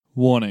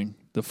Warning,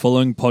 the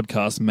following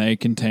podcast may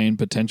contain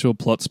potential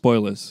plot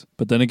spoilers,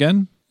 but then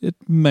again, it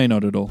may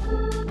not at all.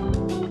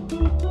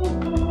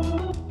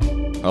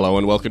 Hello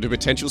and welcome to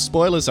Potential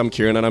Spoilers. I'm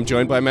Kieran and I'm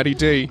joined by Maddie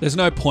D. There's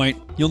no point.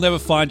 You'll never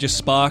find your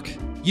spark.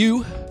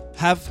 You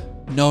have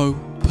no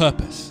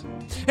purpose.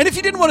 And if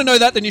you didn't want to know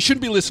that, then you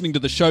shouldn't be listening to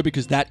the show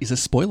because that is a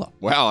spoiler.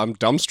 Wow, I'm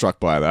dumbstruck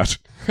by that.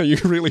 You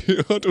really,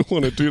 I don't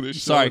want to do this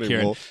show Sorry,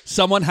 anymore. Kieran.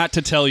 Someone had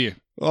to tell you.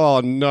 Oh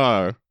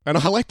no. And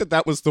I like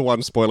that was the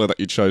one spoiler that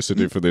you chose to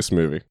do for this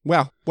movie.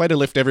 Wow, way to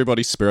lift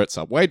everybody's spirits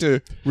up. Way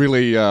to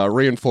really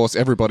reinforce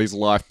everybody's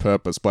life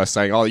purpose by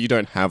saying, oh, you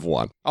don't have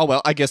one. Oh,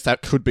 well, I guess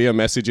that could be a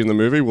message in the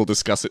movie. We'll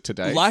discuss it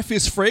today. Life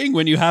is freeing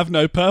when you have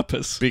no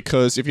purpose.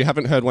 Because if you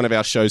haven't heard one of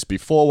our shows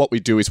before, what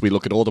we do is we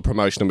look at all the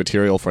promotional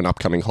material for an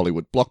upcoming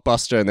Hollywood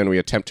blockbuster, and then we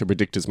attempt to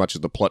predict as much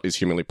of the plot as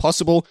humanly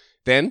possible.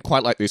 Then,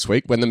 quite like this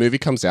week, when the movie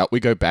comes out,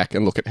 we go back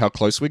and look at how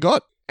close we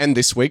got. And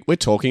this week, we're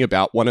talking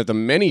about one of the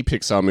many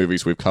Pixar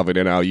movies we've covered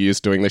in our years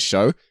doing this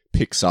show,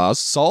 Pixar's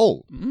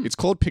Soul. It's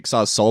called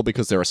Pixar's Soul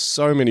because there are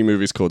so many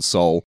movies called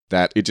Soul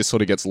that it just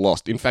sort of gets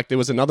lost. In fact, there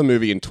was another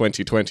movie in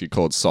 2020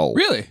 called Soul.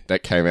 Really?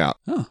 That came out.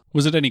 Oh,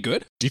 was it any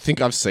good? Do you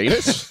think I've seen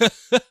it?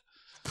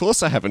 Of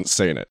course I haven't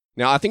seen it.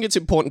 Now, I think it's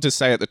important to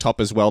say at the top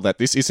as well that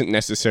this isn't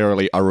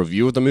necessarily a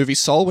review of the movie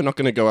Soul. We're not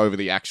going to go over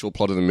the actual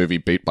plot of the movie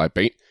beat by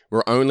beat.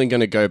 We're only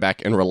going to go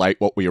back and relate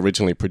what we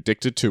originally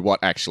predicted to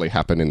what actually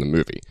happened in the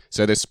movie.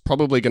 So there's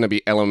probably going to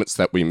be elements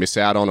that we miss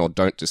out on or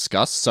don't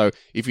discuss. So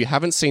if you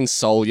haven't seen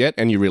Soul yet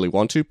and you really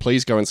want to,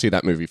 please go and see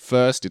that movie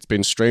first. It's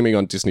been streaming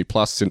on Disney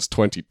Plus since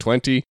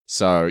 2020.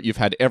 So you've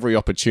had every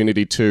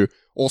opportunity to.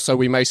 Also,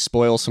 we may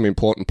spoil some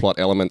important plot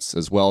elements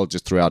as well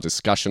just through our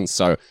discussion.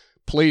 So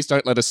please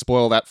don't let us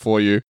spoil that for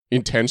you,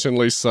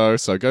 intentionally so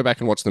go back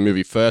and watch the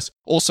movie first.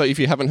 Also, if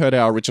you haven't heard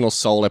our original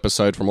Soul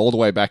episode from all the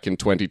way back in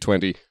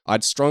 2020,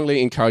 I'd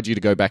strongly encourage you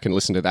to go back and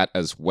listen to that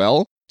as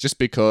well, just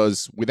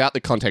because without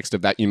the context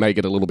of that, you may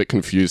get a little bit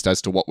confused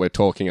as to what we're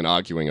talking and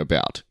arguing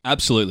about.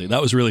 Absolutely.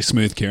 That was really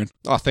smooth, Kieran.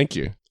 Oh, thank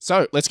you.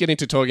 So, let's get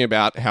into talking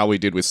about how we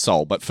did with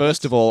Soul. But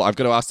first of all, I've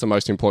got to ask the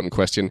most important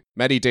question.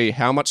 Maddie D,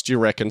 how much do you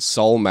reckon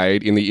Soul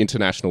made in the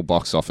international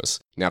box office?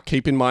 Now,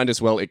 keep in mind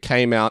as well, it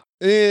came out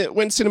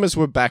when cinemas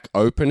were back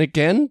open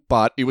again,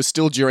 but it was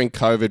still during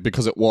COVID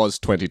because it was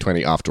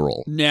 2020 after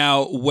all.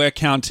 Now, we're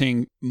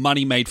counting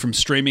money made from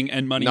streaming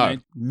and money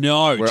made...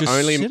 No, we're just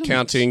only cinemas.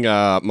 counting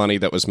money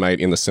that was made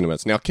in the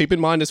cinemas. Now, keep in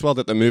mind as well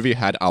that the movie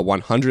had a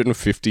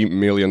 $150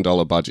 million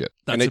budget.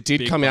 That's and a it did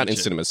big come out in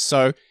budget. cinemas.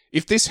 So,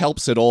 if this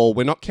helps at all,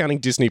 we're not counting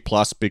Disney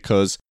Plus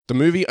because the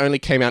movie only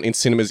came out in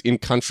cinemas in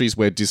countries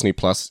where Disney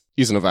Plus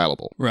isn't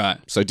available. Right.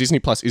 So Disney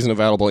Plus isn't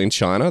available in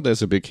China,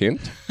 there's a big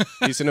hint.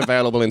 Isn't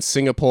available in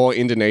Singapore,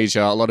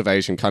 Indonesia, a lot of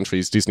Asian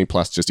countries. Disney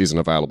Plus just isn't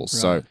available.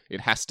 So Right.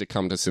 it has to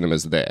come to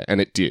cinemas there, and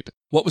it did.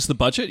 What was the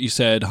budget? You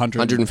said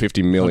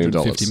 $150 million.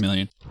 $150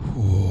 million.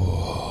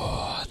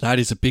 Ooh, that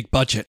is a big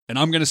budget. And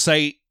I'm going to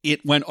say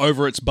it went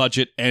over its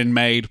budget and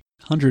made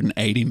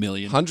 $180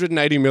 million.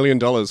 $180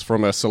 million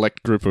from a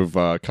select group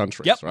of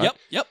countries, right?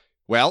 Yep.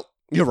 Well,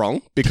 you're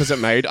wrong, because it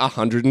made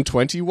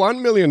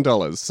 $121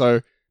 million.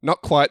 So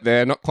not quite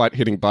there, not quite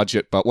hitting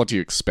budget, but what do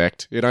you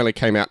expect? It only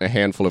came out in a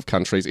handful of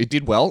countries. It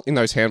did well in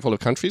those handful of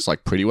countries,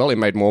 like pretty well. It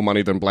made more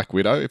money than Black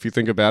Widow, if you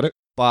think about it.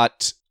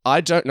 But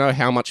I don't know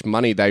how much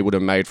money they would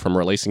have made from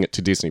releasing it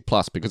to Disney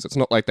Plus, because it's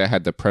not like they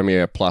had the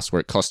Premiere Plus where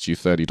it cost you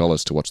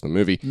 $30 to watch the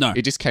movie. No.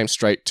 It just came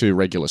straight to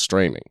regular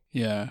streaming.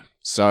 Yeah.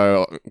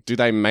 So, do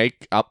they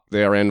make up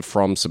their end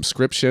from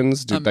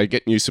subscriptions? Did they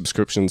get new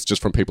subscriptions just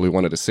from people who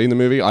wanted to see the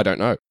movie? I don't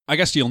know. I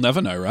guess you'll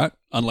never know, right?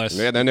 Unless...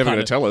 Yeah, they're never going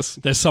to tell us.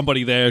 There's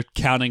somebody there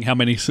counting how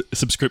many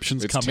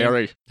subscriptions It's come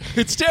Terry. in.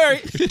 It's Terry.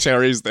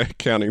 Terry's there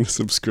counting the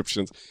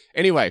subscriptions.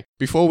 Anyway,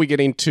 before we get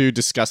into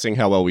discussing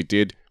how well we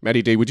did,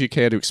 Maddie D, would you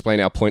care to explain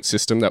our point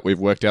system that we've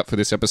worked out for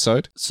this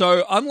episode?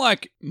 So,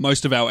 unlike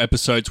most of our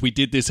episodes, we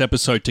did this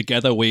episode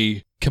together.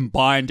 We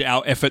combined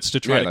our efforts to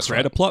try to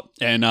create a plot.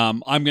 And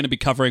I'm going to be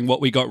covering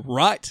what we got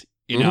right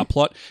in our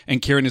plot,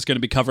 and Kieran is going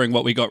to be covering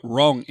what we got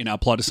wrong in our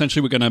plot.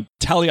 Essentially, we're going to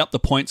tally up the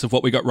points of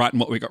what we got right and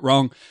what we got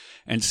wrong,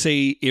 and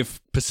see if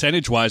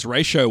percentage-wise,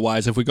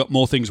 ratio-wise, if we got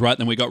more things right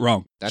than we got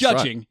wrong. That's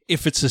Judging right.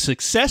 if it's a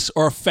success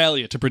or a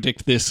failure to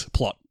predict this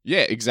plot.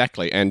 Yeah,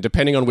 exactly. And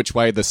depending on which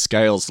way the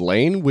scales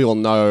lean, we'll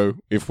know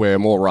if we're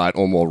more right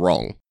or more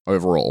wrong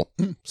overall.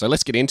 So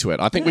let's get into it.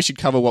 I think we should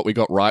cover what we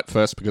got right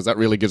first, because that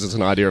really gives us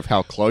an idea of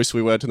how close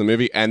we were to the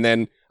movie, and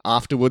then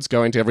afterwards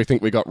go into everything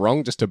we got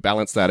wrong just to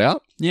balance that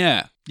out.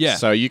 Yeah.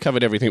 So you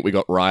covered everything we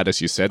got right, as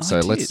you said. So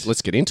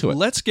let's get into it.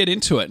 Let's get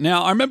into it.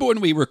 Now, I remember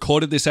when we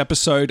recorded this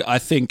episode, I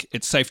think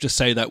it's safe to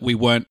say that we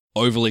weren't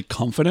overly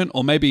confident,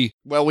 or maybe...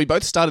 Well, we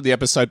both started the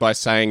episode by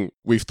saying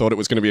we thought it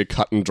was going to be a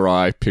cut and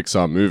dry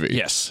Pixar movie.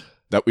 Yes.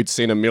 That we'd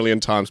seen a million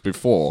times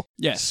before.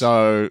 Yes.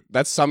 So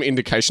that's some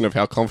indication of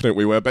how confident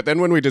we were. But then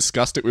when we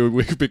discussed it,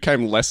 we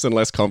became less and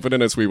less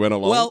confident as we went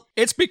along. Well,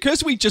 it's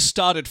because we just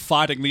started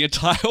fighting the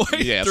entire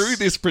way through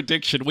this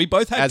prediction. We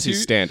both had as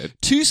is standard.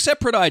 two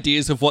separate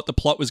ideas of what the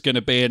plot was going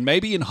to be. And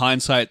maybe in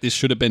hindsight, this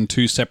should have been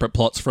two separate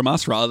plots from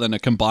us rather than a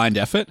combined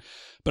effort.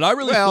 But I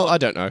really thought... I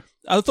don't know.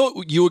 I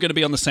thought you were going to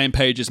be on the same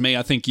page as me.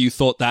 I think you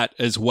thought that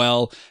as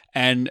well.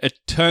 And it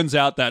turns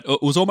out that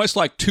it was almost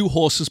like two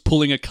horses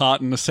pulling a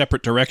cart in a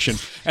separate direction,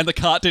 and the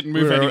cart didn't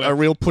move anywhere. A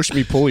real push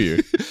me, pull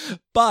you.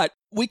 But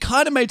we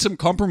kind of made some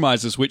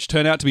compromises, which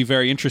turned out to be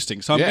very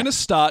interesting. So I'm going to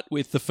start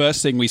with the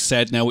first thing we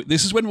said. Now,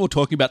 this is when we were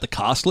talking about the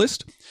cast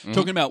list,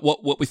 talking about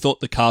what we thought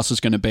the cast was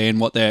going to be and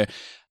what their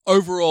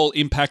overall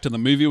impact on the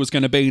movie was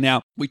going to be.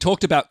 Now, we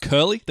talked about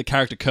Curly, the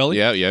character Curly.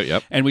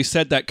 Yeah. And we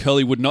said that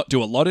Curly would not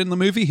do a lot in the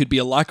movie. He'd be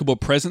a likable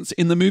presence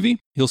in the movie.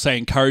 He'll say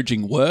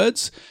encouraging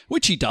words,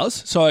 which he does.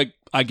 So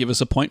I give us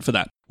a point for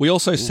that. We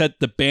also said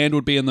the band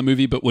would be in the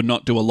movie, but would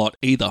not do a lot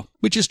either,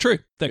 which is true.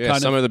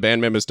 Some of the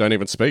band members don't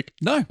even speak.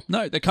 No,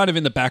 they're kind of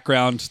in the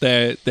background.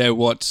 They're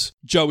what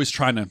Joe is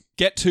trying to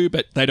get to,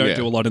 but they don't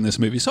do a lot in this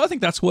movie. So I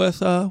think that's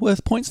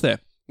worth points there.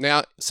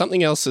 Now,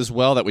 something else as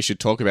well that we should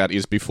talk about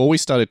is before we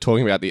started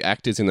talking about the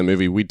actors in the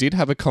movie, we did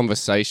have a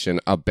conversation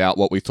about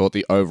what we thought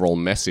the overall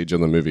message of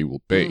the movie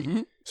will be.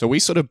 Mm-hmm. So we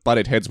sort of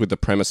butted heads with the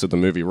premise of the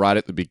movie right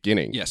at the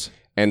beginning. Yes.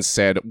 And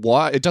said,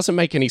 why it doesn't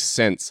make any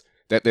sense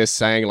that they're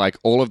saying like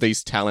all of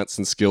these talents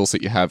and skills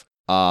that you have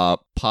are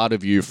part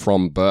of you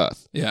from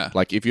birth. Yeah.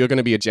 Like if you're going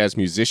to be a jazz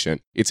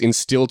musician, it's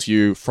instilled to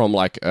you from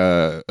like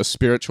a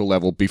spiritual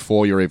level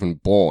before you're even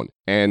born.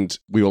 And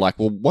we were like,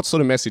 well, what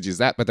sort of message is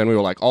that? But then we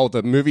were like, oh,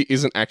 the movie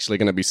isn't actually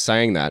going to be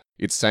saying that.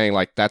 It's saying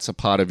like that's a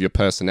part of your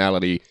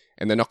personality.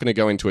 And they're not going to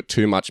go into it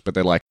too much, but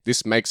they're like,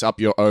 this makes up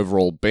your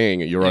overall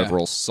being, your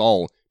overall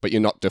soul, but you're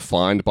not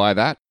defined by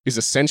that, is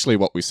essentially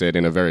what we said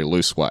in a very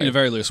loose way. In a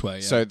very loose way,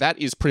 yeah. So that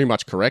is pretty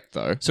much correct,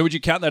 though. So would you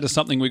count that as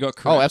something we got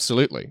correct? Oh,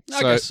 absolutely.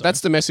 I guess so.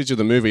 That's the message of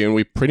the movie, and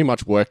we pretty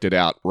much worked it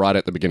out right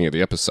at the beginning of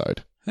the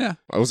episode. Yeah.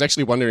 I was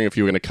actually wondering if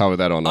you were going to cover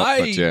that or not.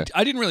 I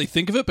didn't really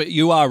think of it, but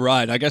you are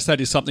right. I guess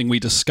that is something we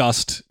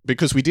discussed.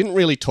 Because we didn't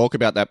really talk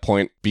about that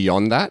point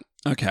beyond that.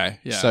 Okay,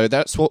 yeah. So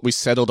that's what we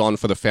settled on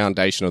for the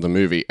foundation of the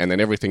movie, and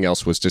then everything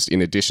else was just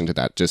in addition to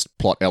that, just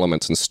plot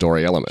elements and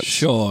story elements.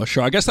 Sure.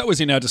 I guess that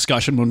was in our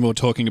discussion when we were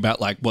talking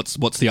about like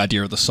what's the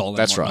idea of the soul and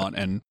that's whatnot.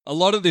 Right. And a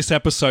lot of this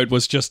episode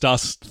was just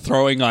us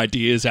throwing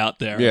ideas out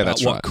there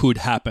about what could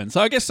happen. So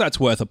I guess that's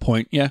worth a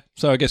point, yeah.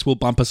 So I guess we'll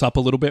bump us up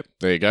a little bit.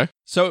 There you go.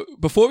 So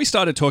before we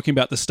started talking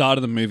about the start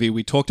of the movie,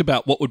 we talked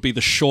about what would be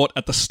the short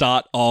at the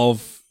start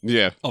of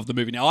the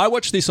movie. Now, I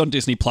watched this on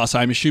Disney Plus.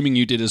 I'm assuming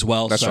you did as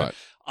well. That's right.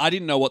 I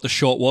didn't know what the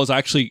short was. I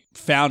actually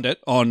found it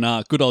on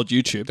good old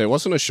YouTube. There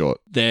wasn't a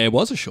short. There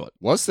was a short.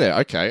 Was there?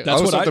 Okay. I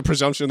was of the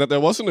presumption that there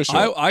wasn't a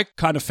short. I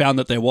kind of found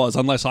that there was,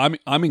 unless I'm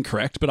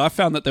incorrect, but I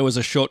found that there was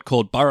a short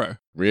called Burrow.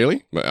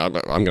 Really? I'm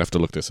going to have to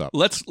look this up.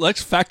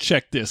 Let's fact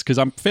check this because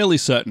I'm fairly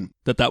certain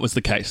that was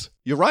the case.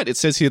 You're right. It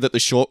says here that the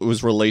short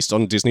was released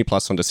on Disney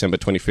Plus on December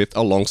 25th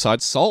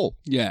alongside Soul.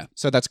 Yeah.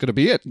 So that's got to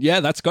be it. Yeah,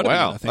 that's got to be it,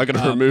 I think. I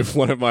got to remove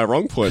one of my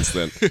wrong points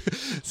then.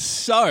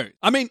 So,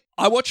 I mean,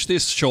 I watched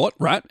this short,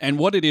 right? And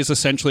what it is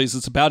essentially is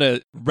it's about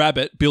a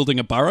rabbit building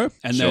a burrow,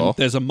 and then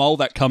there's a mole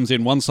that comes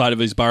in one side of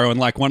his burrow and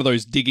like one of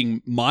those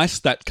digging mice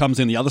that comes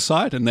in the other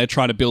side, and they're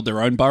trying to build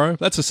their own burrow.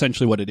 That's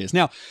essentially what it is.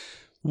 Now,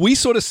 we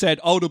sort of said,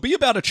 it'll be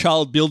about a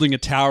child building a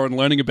tower and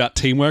learning about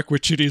teamwork,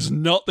 which it is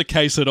not the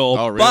case at all.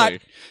 Oh, really?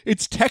 But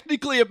it's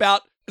technically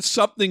about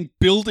something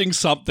building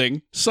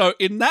something. So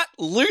in that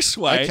loose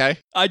way,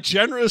 I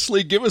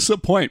generously give us a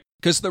point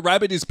because the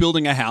rabbit is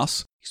building a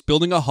house. He's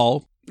building a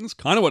hole. That's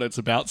kind of what it's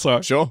about. So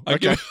sure. I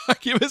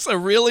give us a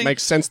really...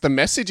 Makes sense. The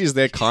message is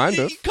there, kind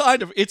of.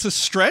 Kind of. It's a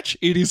stretch.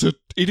 It is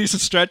a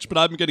stretch, but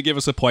I'm going to give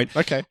us a point.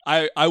 Okay.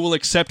 I will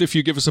accept if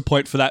you give us a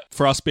point for that,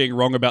 for us being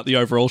wrong about the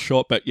overall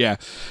short, but yeah.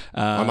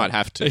 I might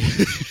have to.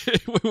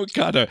 we're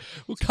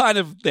kind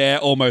of there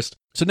almost.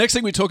 So next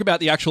thing we talk about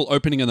the actual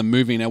opening of the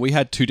movie. Now, we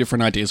had two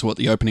different ideas of what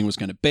the opening was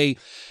going to be.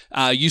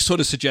 You sort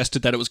of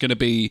suggested that it was going to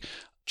be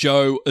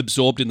Joe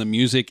absorbed in the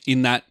music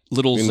in that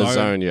little zone. In the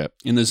zone, yeah.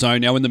 In the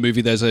zone. Now, in the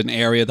movie, there's an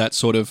area that's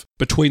sort of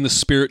between the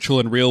spiritual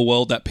and real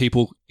world that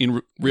people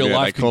in real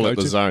life can go to. They call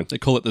it the zone. They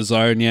call it the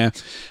zone,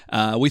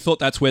 yeah. We thought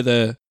that's where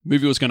the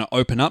movie was going to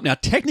open up. Now,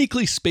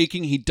 technically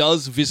speaking, he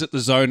does visit the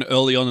zone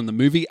early on in the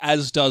movie,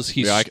 as does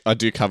his... Yeah, I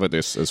do cover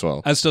this as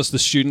well. As does the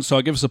student, so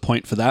I'll give us a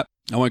point for that.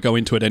 I won't go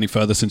into it any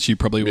further since you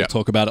probably will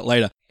talk about it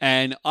later.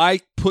 And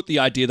I put the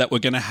idea that we're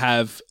going to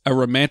have a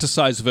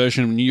romanticized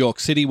version of New York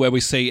City where we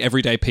see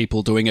everyday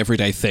people doing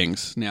everyday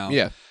things. Now,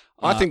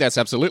 I think that's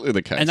absolutely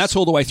the case. And that's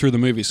all the way through the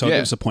movie, so I'll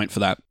give us a point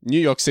for that. New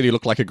York City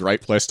looked like a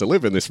great place to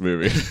live in this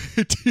movie.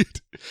 It did.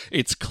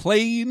 It's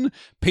clean.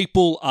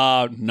 People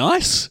are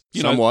nice.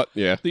 Somewhat,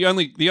 yeah. The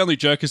only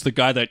jerk is the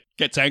guy that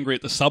gets angry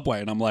at the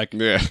subway, and I'm like,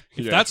 if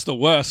that's the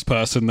worst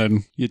person,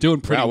 then you're doing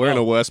pretty well. We're in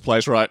a worse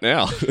place right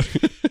now.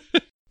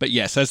 But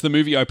yes, as the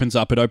movie opens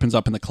up, it opens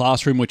up in the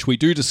classroom, which we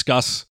do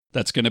discuss.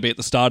 That's going to be at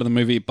the start of the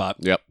movie, but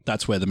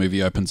that's where the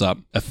movie opens up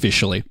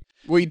officially.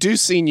 We do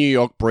see New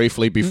York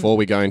briefly before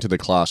we go into the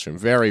classroom.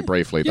 Very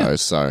briefly, though,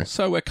 so...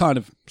 So we're kind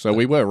of... So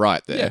we were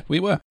right there. Yeah, we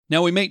were.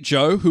 Now we meet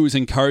Joe, who is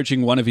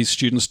encouraging one of his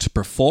students to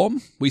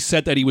perform. We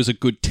said that he was a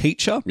good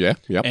teacher. Yeah,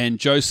 yep. And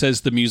Joe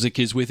says the music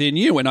is within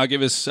you, and I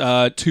give us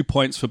 2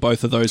 points for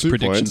both of those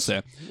predictions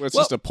there. Well, it's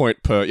just a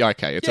point per... Yeah,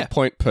 okay, it's a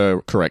point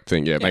per correct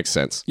thing. Yeah, it makes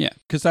sense. Yeah.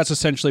 because that's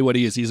essentially what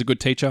he is. He's a good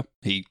teacher.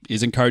 He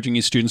is encouraging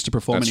his students to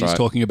perform, and he's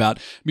talking about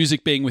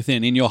music being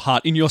within, in your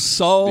heart, in your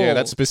soul. Yeah,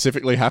 that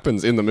specifically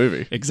happens in the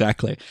movie.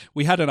 Exactly.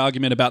 We had an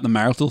argument about the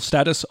marital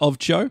status of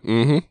Joe.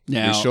 Mm-hmm.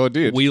 Now, we sure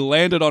did. We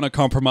landed on a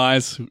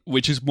compromise,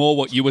 which is more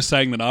what you were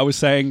saying than I was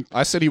saying.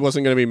 I said he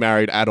wasn't going to be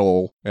married at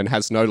all and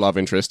has no love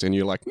interest, and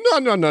you're like, no.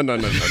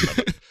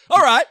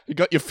 All right. You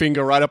got your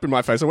finger right up in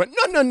my face. I went,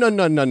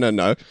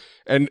 no.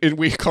 And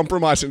we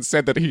compromised and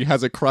said that he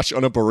has a crush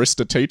on a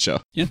barista teacher.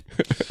 Yeah.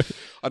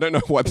 I don't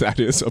know what that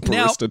is, a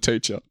barista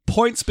teacher.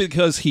 Points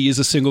because he is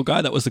a single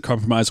guy. That was the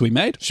compromise we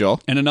made. Sure.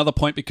 And another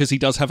point because he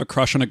does have a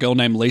crush on a girl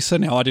named Lisa.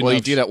 Now, I didn't know. Well,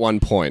 he did at one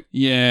point.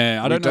 Yeah,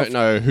 I don't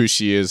know who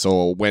she is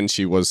or when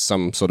she was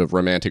some sort of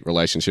romantic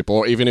relationship,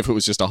 or even if it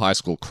was just a high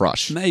school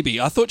crush. Maybe.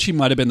 I thought she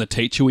might have been the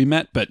teacher we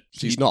met, but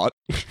she's not.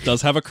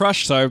 Does have a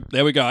crush, so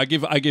there we go. I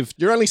give.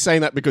 You're only saying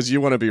that because you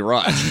want to be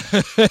right.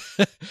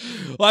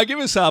 Well, I give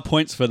us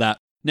points for that.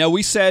 Now,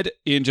 we said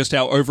in just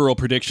our overall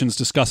predictions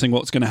discussing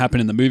what's going to happen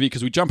in the movie,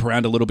 because we jump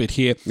around a little bit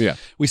here. Yeah.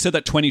 We said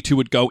that 22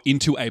 would go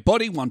into a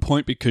body, 1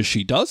 point because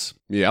she does.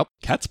 Yep.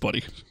 Cat's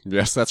body.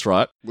 Yes, that's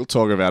right. We'll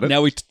talk about it.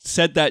 Now, we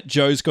said that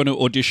Joe's going to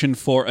audition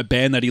for a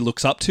band that he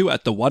looks up to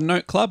at the One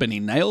Note Club, and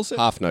he nails it.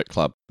 Half Note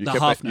Club. You kept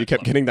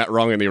Club. Getting that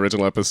wrong in the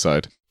original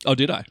episode. Oh,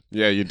 did I?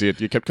 Yeah, you did.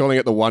 You kept calling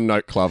it the One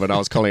Note Club, and I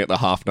was calling it the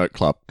Half Note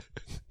Club.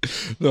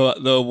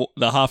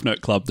 The Half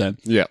Note Club, then.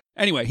 Yeah.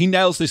 Anyway, he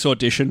nails this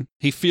audition.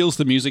 He feels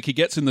the music. He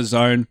gets in the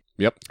zone.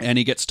 Yep. And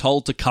he gets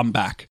told to come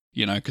back,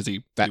 because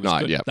he was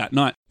night, good yep. that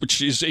night,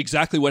 which is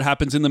exactly what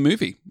happens in the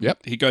movie. Yep.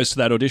 He goes to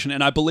that audition,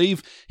 and I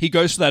believe he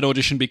goes to that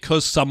audition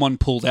because someone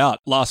pulled out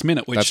last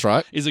minute, which That's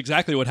right. is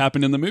exactly what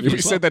happened in the movie.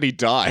 We said that he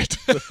died.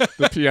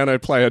 The piano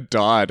player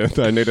died, and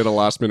they needed a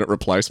last-minute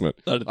replacement.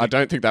 I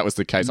don't think that was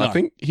the case. No. I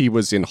think he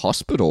was in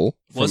hospital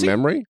from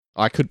memory.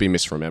 I could be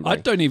misremembering. I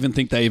don't even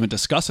think they even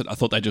discuss it. I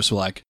thought they just were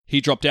like,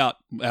 he dropped out,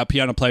 our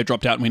piano player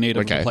dropped out, and we need a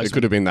replacement. Okay, it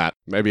could have been that.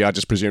 Maybe I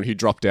just presumed he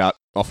dropped out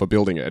off a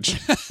building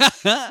edge.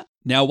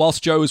 Now,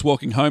 whilst Joe was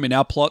walking home in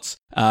our plots,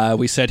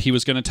 we said he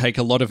was going to take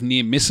a lot of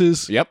near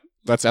misses. Yep.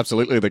 That's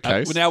absolutely the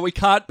case. Now, we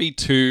can't be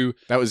too...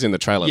 That was in the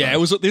trailer. Yeah,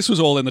 this was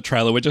all in the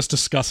trailer. We're just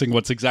discussing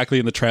what's exactly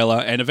in the trailer.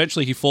 And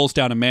eventually he falls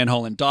down a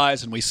manhole and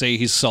dies, and we see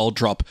his soul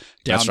drop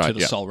down to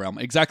the soul realm.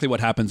 Exactly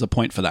what happens, a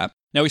point for that.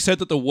 Now, we said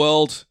that the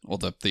world, or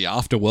the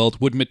afterworld,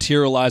 would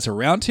materialize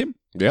around him.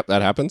 Yep,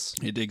 that happens.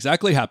 It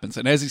exactly happens.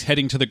 And as he's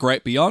heading to the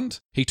great beyond,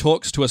 he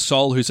talks to a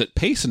soul who's at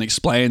peace and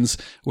explains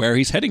where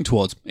he's heading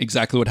towards.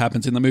 Exactly what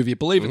happens in the movie. I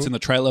believe it's in the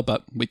trailer,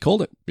 but we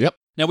called it. Yep.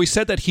 Now, we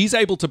said that he's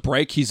able to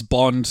break his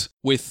bond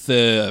with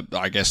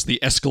the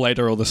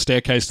escalator or the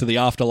staircase to the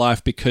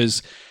afterlife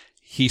because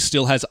he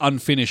still has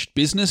unfinished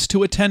business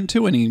to attend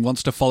to and he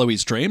wants to follow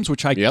his dreams,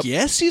 which I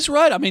guess is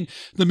right. I mean,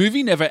 the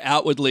movie never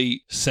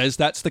outwardly says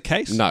that's the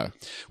case. No.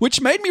 Which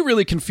made me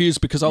really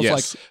confused because I was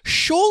like,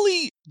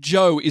 surely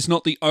Joe is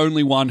not the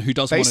only one who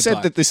doesn't want to die. They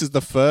said that this is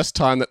the first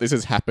time that this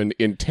has happened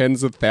in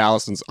tens of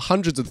thousands,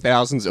 hundreds of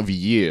thousands of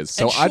years.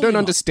 So I don't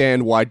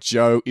understand why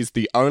Joe is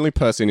the only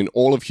person in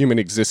all of human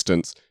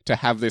existence to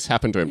have this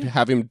happen to him, to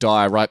have him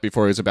die right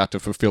before he's about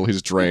to fulfill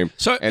his dream,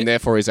 and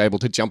therefore he's able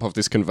to jump off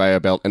this conveyor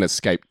belt and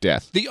escape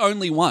death. The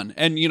only one.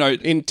 And,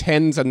 in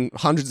tens and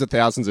hundreds of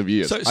thousands of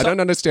years. I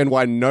don't understand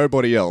why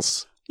nobody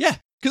else... Yeah.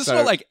 Because it's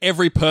not like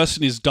every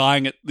person is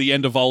dying at the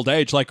end of old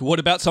age. Like, what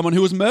about someone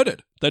who was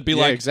murdered? They'd be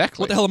like,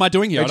 exactly. What the hell am I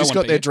doing here? They just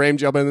got their dream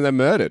job and then they're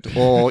murdered.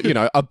 Or,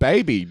 a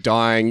baby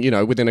dying,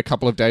 within a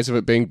couple of days of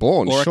it being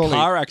born. Or a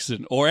car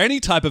accident. Or any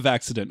type of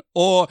accident.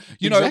 Or,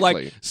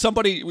 like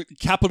somebody with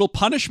capital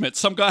punishment.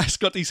 Some guy's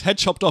got his head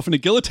chopped off in a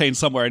guillotine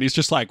somewhere and he's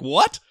just like,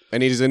 what?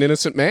 And he's an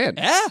innocent man.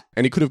 Yeah.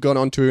 And he could have gone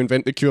on to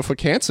invent the cure for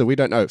cancer. We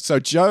don't know. So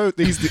Joe,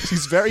 he's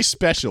very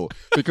special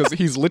because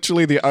he's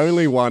literally the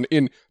only one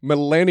in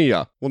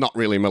millennia. Well, not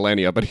really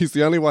millennia, but he's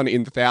the only one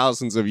in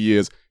thousands of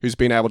years who's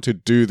been able to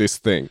do this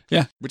thing.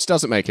 Yeah. Which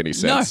doesn't make any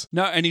sense.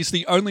 No, and he's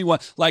the only one.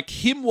 Like,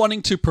 him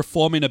wanting to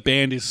perform in a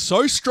band is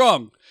so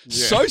strong.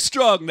 Yeah. So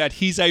strong that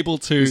he's able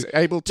to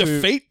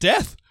defeat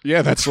death.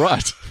 Yeah, that's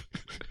right.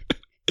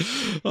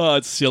 Oh,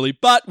 it's silly.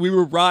 But we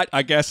were right,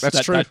 I guess.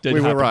 That's true. That did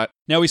happen. Were right.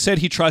 Now, we said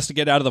he tries to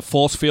get out of the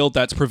force field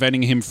that's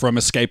preventing him from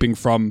escaping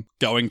from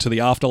going to the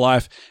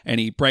afterlife, and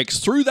he breaks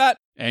through that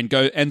and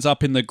ends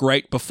up in the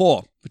Great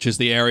Before, which is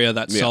the area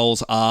that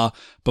souls are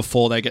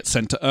before they get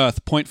sent to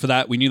Earth. Point for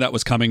that. We knew that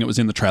was coming. It was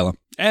in the trailer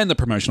and the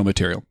promotional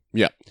material.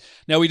 Yeah.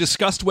 Now, we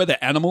discussed whether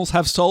animals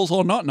have souls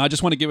or not, and I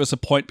just want to give us a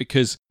point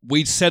because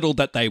we settled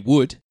that they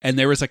would, and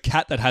there is a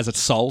cat that has a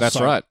soul. That's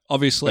right.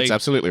 Obviously, that's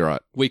absolutely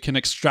right. We can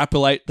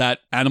extrapolate that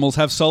animals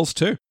have souls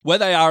too. Where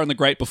they are in the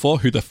Great Before,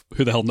 who the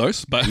hell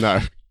knows? But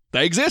no.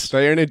 They exist.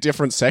 They're in a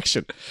different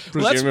section,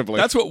 presumably.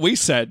 Well, that's what we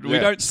said. Yeah. We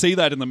don't see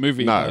that in the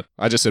movie. No,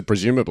 I just said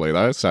presumably,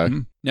 though.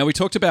 So Now, we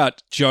talked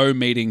about Joe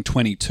meeting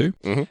 22,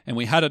 and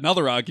we had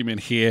another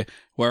argument here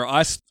where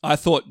I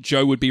thought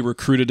Joe would be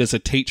recruited as a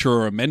teacher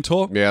or a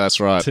mentor. Yeah,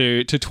 that's right.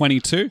 To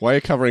 22. Why are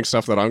you covering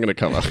stuff that I'm going to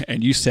cover?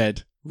 And you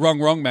said...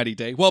 Wrong, Matty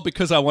D. Well,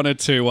 because I wanted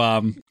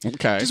to...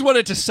 just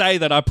wanted to say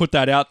that I put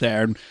that out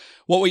there. And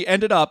What we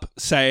ended up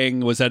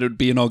saying was that it would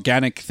be an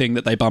organic thing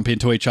that they bump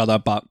into each other,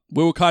 but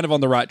we were kind of on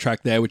the right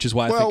track there, which is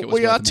why I think it was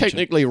we worth are a mention.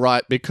 technically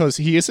right because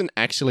he isn't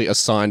actually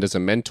assigned as a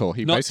mentor.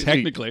 He Not basically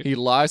technically. he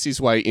lies his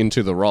way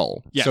into the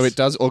role. Yes. So it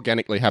does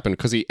organically happen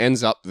because he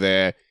ends up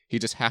there. He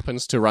just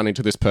happens to run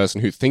into this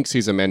person who thinks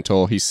he's a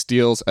mentor. He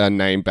steals a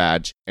name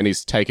badge and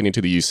he's taken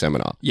into the youth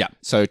seminar. Yeah.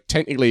 So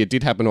technically it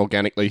did happen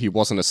organically. He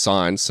wasn't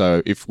assigned.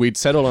 So if we'd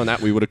settled on that,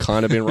 we would have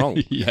kind of been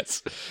wrong.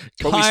 Yes.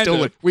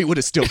 But we would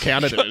have still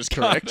counted it as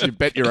correct. You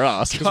bet your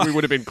ass because we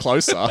would have been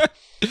closer.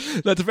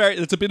 That's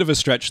a bit of a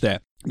stretch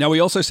there. Now,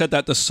 we also said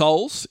that the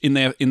souls in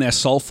their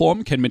soul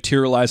form can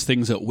materialize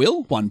things at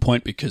will, 1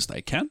 point because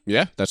they can.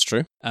 Yeah, that's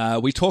true.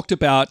 We talked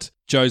about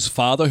Joe's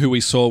father, who we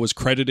saw was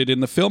credited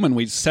in the film, and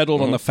we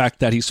settled on the fact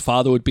that his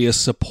father would be a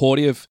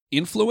supportive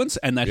influence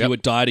and that he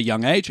would die at a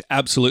young age.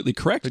 Absolutely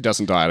correct. He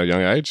doesn't die at a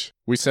young age.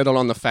 We settled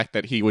on the fact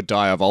that he would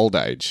die of old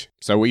age.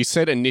 So we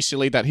said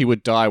initially that he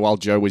would die while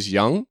Joe was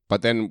young,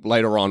 but then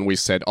later on we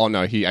said, oh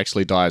no, he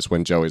actually dies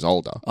when Joe is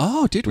older.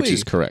 Oh, did we? Which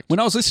is correct. When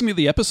I was listening to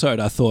the episode,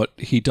 I thought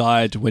he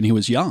died when he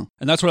was young.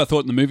 And that's what I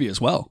thought in the movie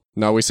as well.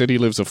 No, we said he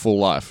lives a full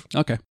life.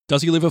 Okay.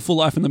 Does he live a full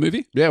life in the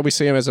movie? Yeah, we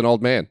see him as an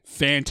old man.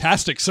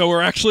 Fantastic. So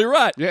we're actually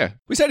right. Yeah.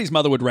 We said his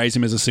mother would raise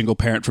him as a single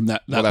parent from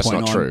that Well, that's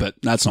point not on, true. but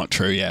that's not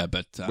true, yeah.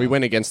 But We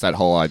went against that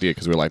whole idea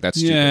because we were like, that's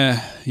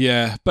stupid.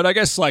 yeah. But I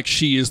guess like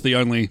she is the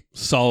only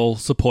sole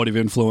supportive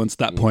influence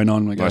that point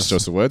on, I guess. Nice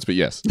choice of words, but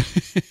yes.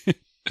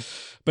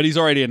 But he's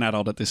already an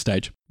adult at this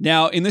stage.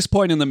 Now, in this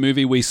point in the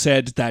movie, we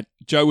said that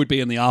Joe would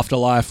be in the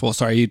afterlife,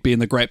 he'd be in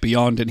the great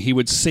beyond, and he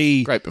would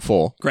see... Great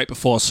before,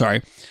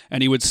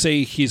 and he would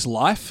see his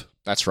life.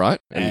 That's right.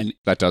 And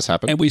that does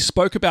happen. And we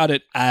spoke about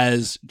it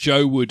as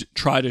Joe would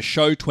try to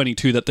show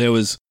 22 that there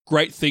was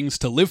great things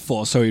to live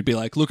for. So he'd be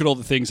like, look at all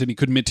the things, and he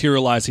could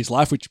materialize his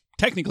life, which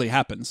technically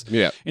happens.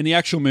 Yeah. In the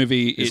actual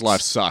movie, his life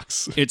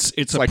sucks.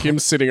 It's like him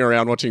sitting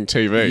around watching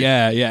TV.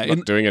 Yeah.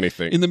 Not doing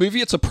anything. In the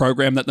movie, it's a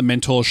program that the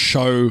mentors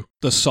show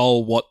the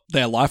soul what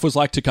their life was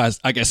like to,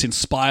 I guess,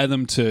 inspire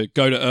them to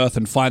go to Earth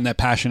and find their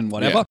passion and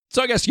whatever. Yeah.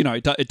 So I guess,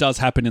 it does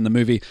happen in the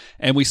movie.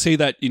 And we see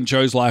that in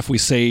Joe's life, we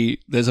see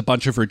there's a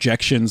bunch of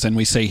rejections and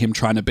we see him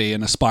trying to be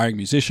an aspiring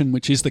musician,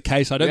 which is the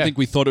case. I don't think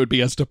we thought it would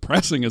be as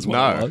depressing as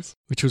what it was,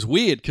 which was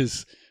weird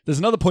because there's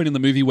another point in the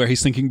movie where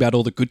he's thinking about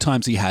all the good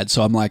times he had.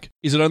 So I'm like,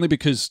 is it only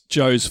because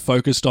Joe's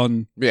focused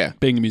on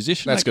being a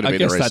musician? That's going to be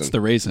the reason. I guess that's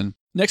the reason.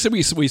 Next,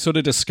 we sort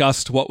of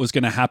discussed what was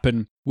going to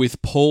happen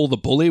with Paul the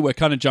bully. We're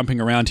kind of jumping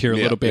around here a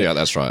little bit. Yeah,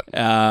 that's right.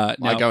 Now,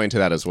 I go into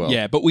that as well.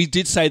 Yeah, but we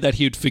did say that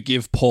he would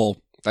forgive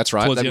Paul. That's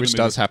right, which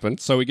does happen.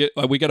 So we get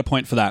a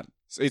point for that.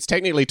 It's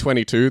technically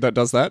 22 that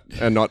does that,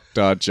 and not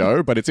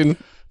Joe, but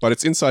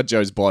it's inside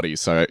Joe's body,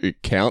 so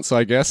it counts,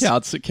 I guess.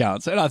 It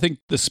counts. And I think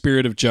the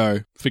spirit of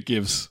Joe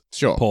forgives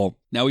Sure. Paul.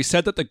 Now, we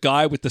said that the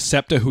guy with the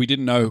scepter, who we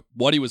didn't know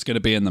what he was going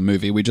to be in the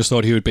movie, we just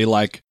thought he would be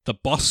like the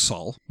boss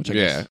soul, which I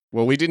guess...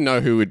 Well, we didn't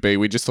know who he'd be.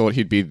 We just thought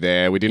he'd be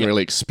there. We didn't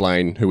really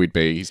explain who he'd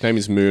be. His name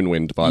is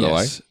Moonwind, by the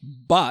way.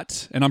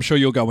 But, and I'm sure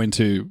you'll go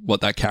into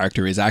what that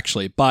character is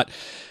actually, but...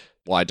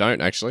 Well, I don't,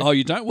 actually. Oh,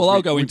 you don't? Well,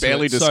 I'll go into it. We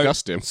barely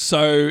discussed him.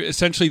 So,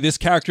 essentially, this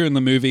character in the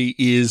movie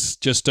is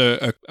just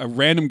a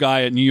random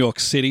guy at New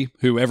York City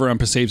who everyone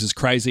perceives as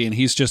crazy, and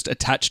he's just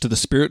attached to the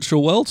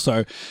spiritual world.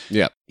 So,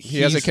 yeah, he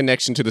has a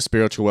connection to the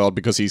spiritual world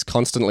because he's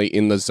constantly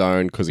in the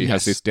zone because he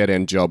has this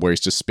dead-end job where he's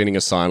just spinning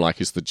a sign like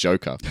he's the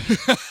Joker.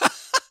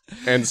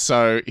 And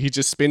so he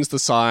just spins the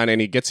sign and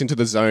he gets into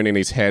the zone in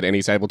his head and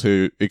he's able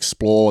to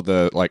explore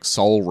the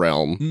soul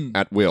realm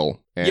at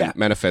will and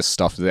manifest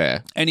stuff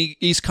there. And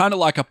he's kind of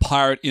like a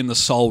pirate in the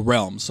soul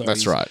realm. So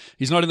that's right.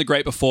 He's not in the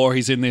great before,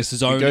 he's in this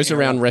zone. He goes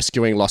around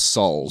rescuing lost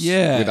souls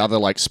with other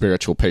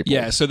spiritual people.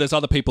 Yeah, so there's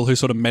other people who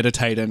sort of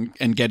meditate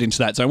and get into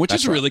that zone, which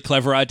is a really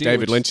clever idea.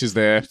 David Lynch is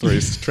there through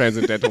his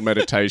transcendental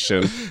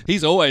meditation.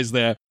 He's always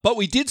there. But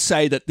we did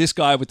say that this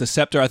guy with the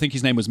scepter, I think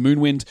his name was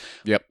Moonwind,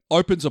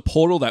 opens a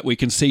portal that we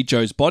can see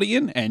Joe's body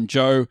in, and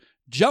Joe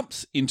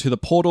jumps into the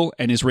portal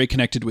and is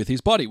reconnected with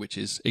his body, which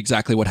is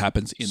exactly what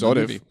happens in the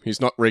movie. He's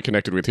not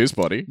reconnected with his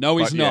body. No,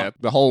 he's not. Yeah,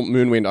 the whole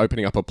Moonwind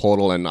opening up a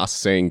portal and us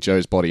seeing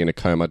Joe's body in a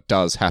coma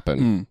does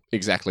happen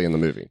exactly in the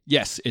movie.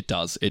 Yes, it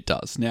does. It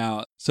does.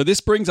 Now, so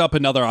this brings up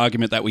another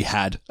argument that we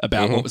had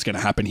about what was going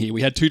to happen here.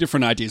 We had two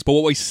different ideas, but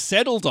what we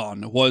settled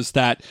on was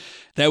that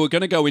they were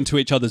going to go into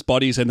each other's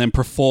bodies and then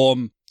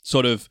perform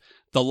sort of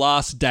the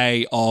last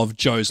day of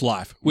Joe's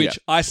life, which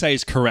I say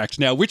is correct.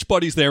 Now, which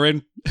bodies they're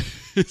in,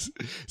 it's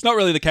not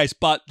really the case,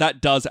 but that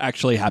does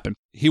actually happen.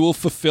 He will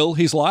fulfill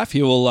his life.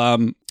 He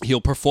will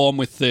he'll perform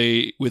with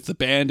the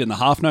band in the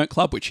Half Note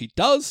Club, which he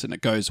does, and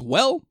it goes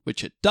well,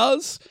 which it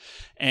does.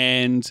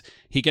 And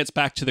he gets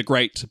back to the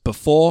great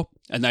before,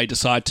 and they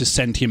decide to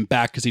send him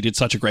back because he did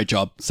such a great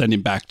job. Send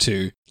him back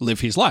to live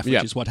his life,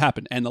 which is what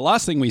happened. And the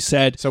last thing we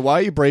said... So why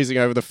are you breezing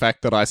over the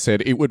fact that I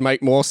said it would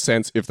make more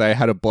sense if they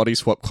had a body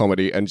swap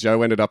comedy and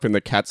Joe ended up in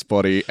the cat's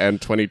body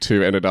and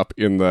 22 ended up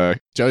in the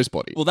Joe's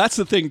body? Well, that's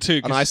the thing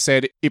too. And I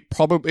said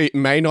it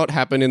may not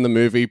happen in the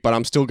movie, but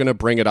I'm still going to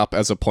bring it up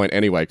as a point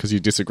anyway because you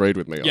disagreed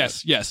with me on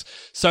it. Yes.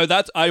 So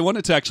I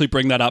wanted to actually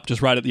bring that up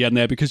just right at the end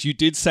there because you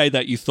did say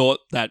that you thought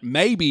that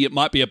maybe it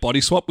might be a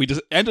body swap. We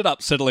just ended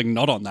up settling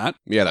not on that.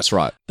 Yeah, that's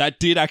right. That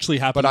did actually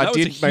happen. But that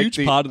was a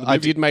huge part of the movie. I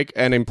did make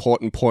an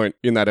important point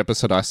in that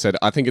episode. I said,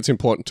 I think it's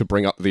important to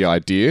bring up the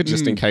idea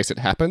just in case it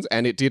happens.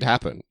 And it did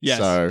happen. Yes.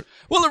 So,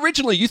 well,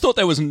 originally you thought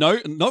there was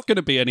not going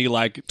to be any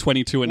like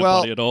 22 in a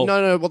body at all.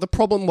 No. Well, the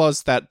problem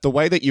was that the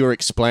way that you were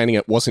explaining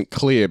it wasn't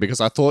clear because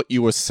I thought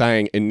you were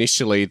saying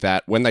initially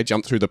that when they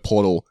jump through the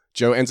portal,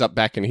 Joe ends up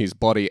back in his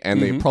body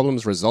and the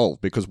problem's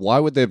resolved because why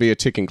would there be a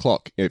ticking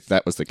clock if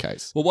that was the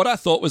case? Well, what I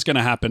thought was going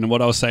to happen and what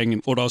I was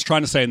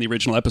trying to say in the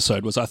original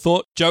episode was I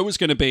thought Joe was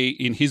going to be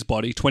in his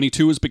body,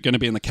 22 was going to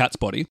be in the cat's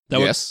body. They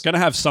were going to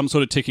have some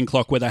sort of ticking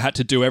clock where they had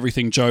to do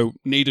everything Joe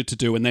needed to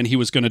do and then he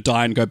was going to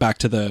die and go back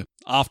to the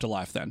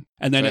afterlife then.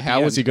 And then so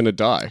how was he going to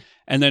die?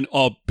 And then,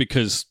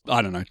 because,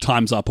 I don't know,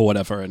 time's up or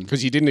whatever.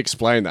 Because you didn't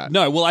explain that.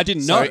 No, well, I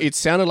didn't know. So it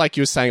sounded like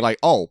you were saying like,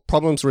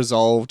 problem's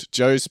resolved,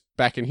 Joe's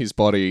back in his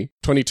body,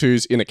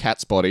 22's in a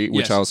cat's body,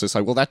 which I was just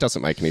like, well, that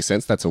doesn't make any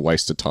sense. That's a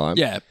waste of time.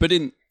 Yeah, but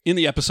in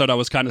the episode, I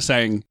was kind of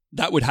saying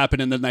that would happen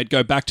and then they'd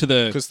go back to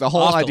the because the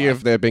whole afterlife. idea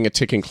of there being a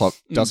ticking clock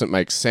doesn't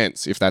make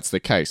sense if that's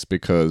the case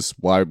because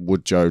why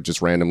would Joe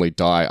just randomly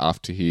die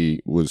after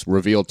he was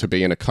revealed to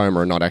be in a coma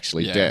and not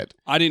actually dead?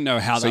 I didn't know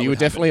how that would So you were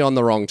definitely on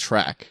the wrong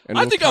track. And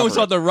I think I was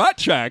on the right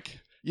track.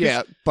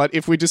 Yeah, but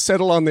if we just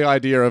settle on the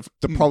idea of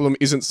the problem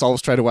isn't solved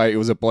straight away, it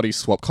was a body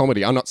swap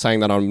comedy. I'm not saying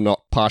that I'm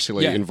not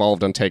partially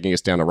involved on taking us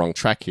down a wrong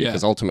track here,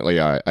 because ultimately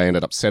I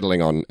ended up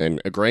settling on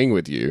and agreeing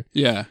with you.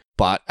 Yeah.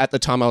 But at the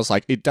time I was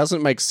like, it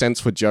doesn't make sense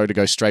for Joe to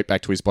go straight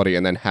back to his body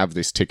and then have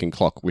this ticking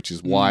clock, which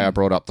is why I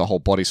brought up the whole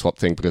body swap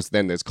thing, because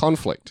then there's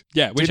conflict.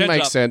 Yeah, which didn't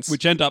make sense.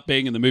 Which ended up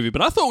being in the movie.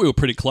 But I thought we were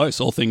pretty close,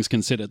 all things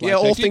considered. Like,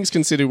 all things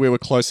considered, we were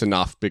close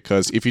enough,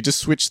 because if you just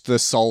switch the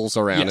souls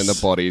around in the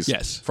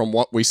bodies from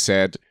what we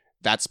said,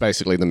 that's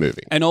basically the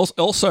movie. And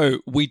also,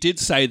 we did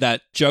say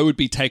that Joe would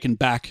be taken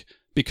back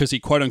because he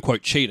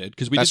quote-unquote cheated,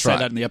 because we did say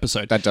that in the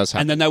episode. That does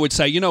happen. And then they would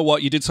say, you know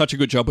what, you did such a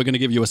good job, we're going to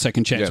give you a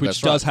second chance,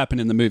 which does happen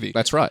in the movie.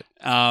 That's right.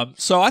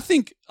 So I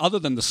think, other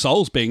than the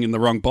souls being in the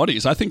wrong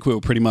bodies, I think we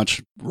were pretty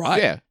much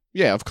right.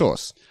 Yeah, of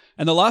course.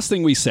 And the last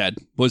thing we said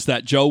was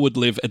that Joel would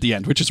live at the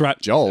end, which is right.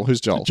 Joel?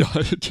 Who's Joel?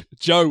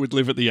 Joe would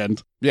live at the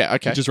end. Yeah,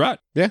 okay. Which is right.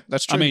 Yeah,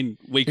 that's true. I mean,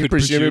 we he could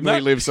presumably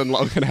lives a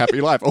long and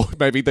happy life. Or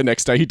maybe the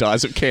next day he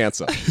dies of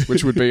cancer,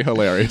 which would be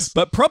hilarious.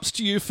 But props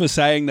to you for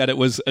saying that it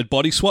was a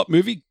body swap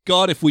movie.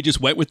 God, if we just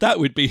went with that,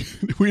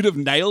 we'd have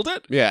nailed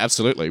it. Yeah,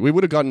 absolutely. We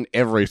would have gotten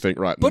everything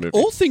right in the movie. But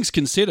all things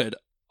considered,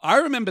 I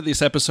remember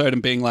this episode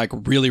and being like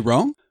really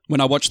wrong. When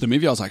I watched the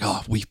movie, I was like,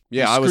 we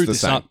I was the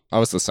this same. up. I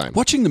was the same.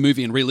 Watching the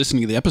movie and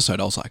re-listening to the episode,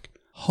 I was like,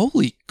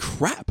 holy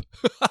crap.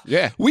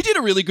 Yeah. We did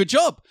a really good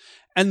job.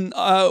 And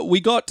we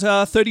got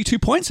 32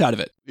 points out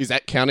of it. Is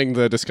that counting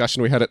the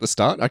discussion we had at the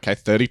start? Okay,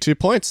 32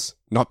 points.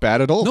 Not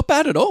bad at all. Not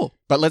bad at all.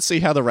 But let's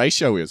see how the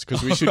ratio is,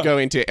 because we should go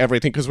into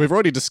everything, because we've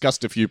already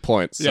discussed a few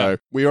points. So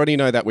we already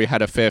know that we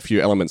had a fair few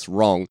elements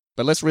wrong.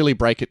 But let's really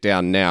break it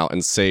down now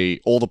and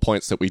see all the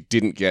points that we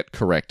didn't get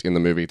correct in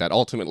the movie that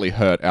ultimately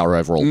hurt our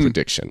overall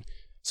prediction.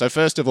 So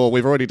first of all,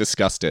 we've already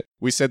discussed it.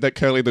 We said that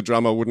Curly the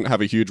drummer wouldn't have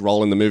a huge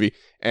role in the movie,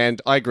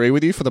 and I agree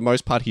with you. For the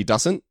most part, he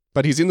doesn't.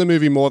 But he's in the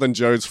movie more than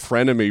Joe's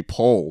frenemy,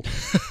 Paul.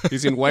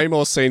 He's in way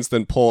more scenes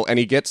than Paul, and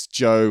he gets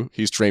Joe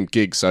his dream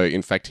gig. So,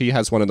 in fact, he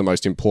has one of the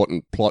most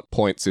important plot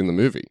points in the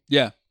movie.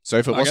 Yeah. So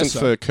if it wasn't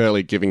for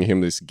Curly giving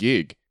him this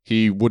gig,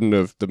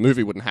 the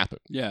movie wouldn't happen.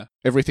 Yeah.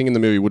 Everything in the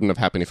movie wouldn't have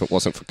happened if it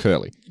wasn't for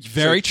Curly.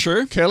 Very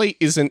true. Curly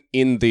isn't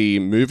in the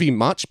movie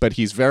much, but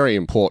he's very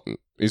important,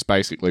 is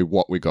basically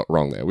what we got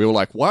wrong there. We were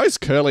like, why is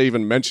Curly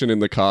even mentioned in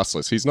the cast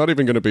list? He's not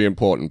even going to be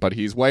important, but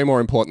he's way more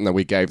important than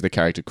we gave the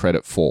character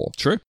credit for.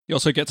 True. He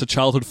also gets a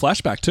childhood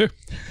flashback too.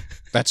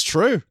 That's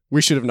true.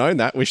 We should have known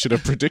that. We should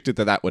have predicted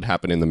that would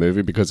happen in the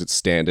movie because it's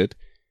standard.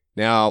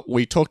 Now,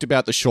 we talked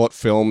about the short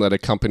film that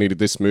accompanied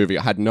this movie.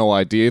 I had no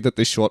idea that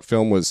this short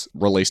film was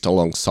released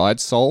alongside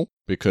Soul,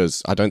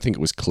 because I don't think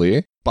it was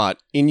clear.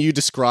 But in you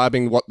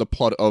describing what the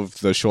plot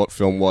of the short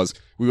film was,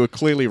 we were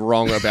clearly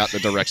wrong about the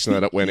direction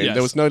that it went in. Yes.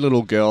 There was no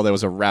little girl, there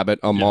was a rabbit,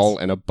 a mole,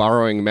 and a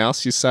burrowing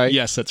mouse, you say?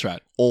 Yes, that's right.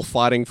 All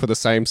fighting for the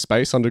same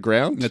space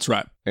underground? That's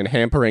right. And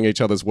hampering each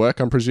other's work,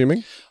 I'm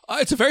presuming?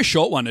 It's a very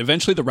short one.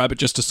 Eventually, the rabbit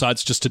just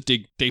decides just to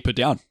dig deeper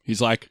down.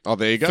 He's like, oh,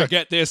 there you go.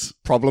 Forget this.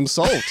 Problem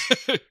solved.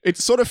 It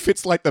sort of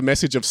fits like the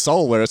message of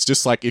Soul, where it's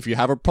just like, if you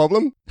have a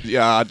problem,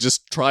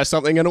 just try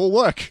something and it'll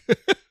work.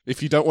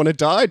 If you don't want to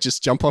die,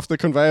 just jump off the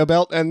conveyor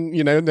belt and,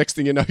 next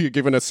thing you know, you're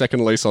given a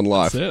second lease on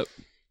life. That's it.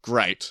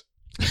 Great.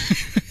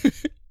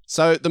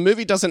 So the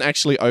movie doesn't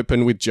actually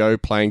open with Joe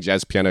playing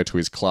jazz piano to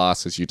his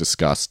class, as you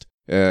discussed.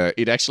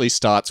 It actually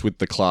starts with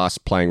the class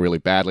playing really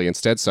badly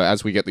instead. So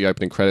as we get the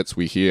opening credits,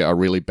 we hear a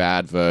really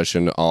bad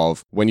version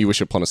of When You Wish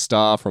Upon a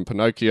Star from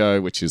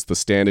Pinocchio, which is the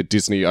standard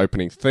Disney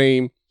opening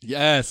theme.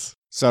 Yes.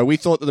 So we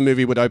thought that the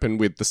movie would open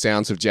with the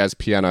sounds of jazz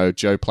piano,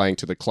 Joe playing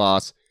to the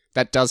class.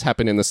 That does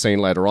happen in the scene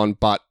later on,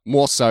 but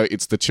more so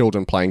it's the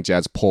children playing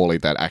jazz poorly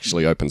that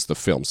actually opens the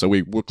film. So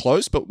we were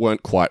close, but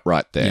weren't quite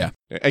right there.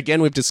 Yeah.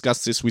 Again, we've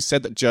discussed this. We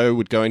said that Joe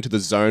would go into the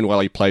zone while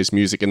he plays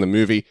music in the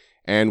movie,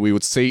 and we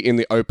would see in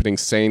the opening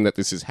scene that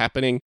this is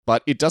happening,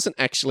 but it doesn't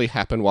actually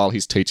happen while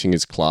he's teaching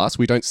his class.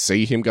 We don't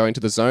see him go into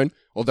the zone,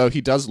 although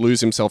he does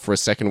lose himself for a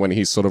second when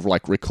he's sort of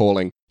like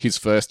recalling his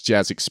first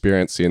jazz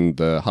experience in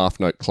the Half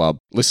Note Club,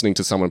 listening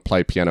to someone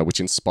play piano, which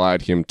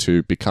inspired him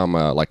to become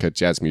like a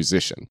jazz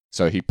musician.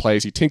 So he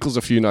tinkles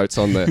a few notes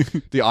on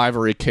the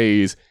ivory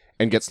keys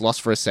and gets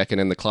lost for a second,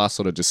 and the class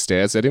sort of just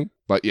stares at him.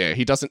 But yeah,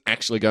 he doesn't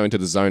actually go into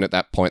the zone at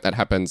that point. That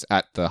happens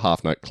at the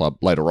Half Note Club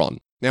later on.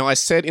 Now, I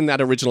said in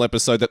that original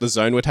episode that the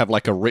zone would have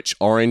like a rich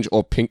orange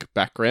or pink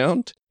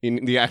background.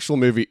 In the actual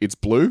movie, it's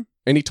blue.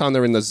 Anytime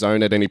they're in the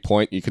zone at any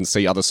point, you can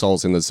see other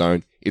souls in the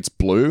zone. It's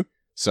blue.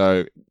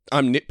 So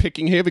I'm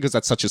nitpicking here because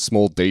that's such a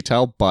small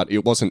detail, but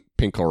it wasn't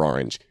pink or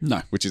orange.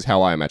 No. Which is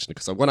how I imagine it.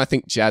 Because when I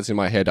think jazz in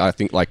my head, I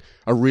think like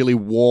a really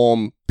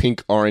warm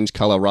pink-orange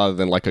color rather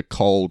than like a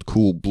cold,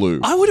 cool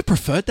blue. I would have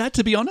preferred that,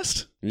 to be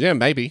honest. Yeah,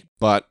 maybe.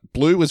 But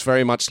blue was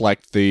very much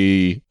like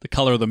the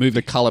color of the movie.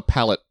 The color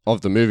palette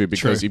of the movie.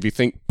 Because if you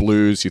think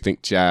blues, you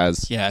think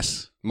jazz.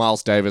 Yes.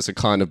 Miles Davis are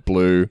kind of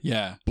blue.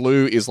 Yeah.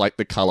 Blue is like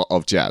the color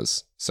of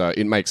jazz. So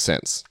it makes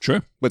sense.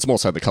 True. It's more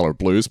so the color of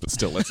blues, but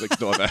still, let's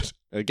ignore that.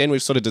 Again,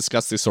 we've sort of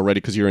discussed this already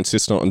because you're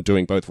insistent on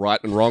doing both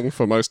right and wrong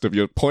for most of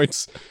your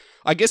points.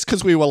 I guess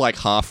because we were like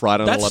half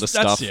right on a lot of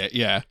stuff. That's it,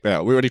 yeah.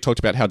 Yeah, we already talked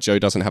about how Joe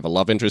doesn't have a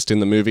love interest in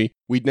the movie.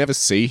 We'd never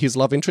see his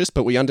love interest,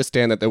 but we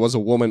understand that there was a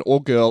woman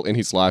or girl in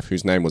his life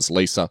whose name was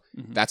Lisa.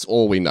 Mm-hmm. That's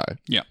all we know.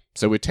 Yeah.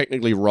 So we're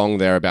technically wrong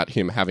there about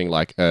him having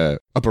like a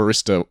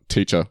barista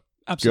teacher.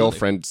 Absolutely.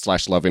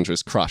 Girlfriend/love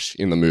interest crush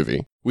in the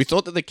movie. We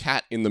thought that the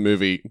cat in the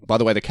movie, by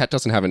the way, the cat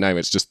doesn't have a name,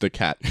 it's just the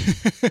cat.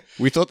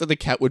 We thought that the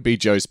cat would be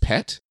Joe's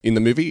pet in the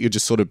movie. It'd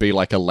just sort of be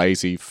like a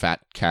lazy,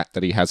 fat cat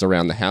that he has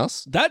around the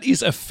house. That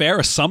is a fair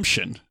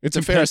assumption. It's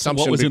a fair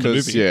assumption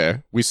because, yeah,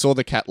 we saw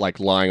the cat like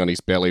lying on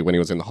his belly when he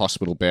was in the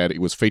hospital bed.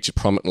 It was featured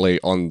prominently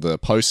on the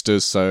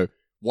posters, so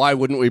why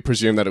wouldn't we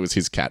presume that it was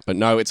his cat? But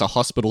no, it's a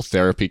hospital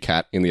therapy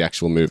cat in the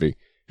actual movie.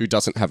 Who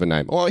doesn't have a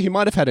name. Or he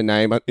might have had a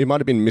name. It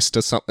might have been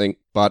Mr. something,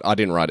 but I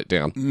didn't write it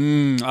down.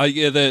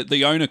 Yeah,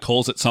 the owner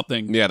calls it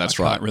something. Yeah, that's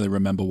right. I can't really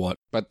remember what.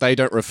 But they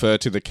don't refer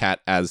to the cat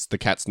as the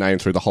cat's name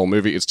through the whole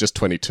movie. It's just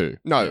 22.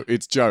 No,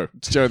 it's Joe.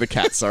 It's Joe the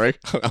cat, sorry.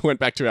 I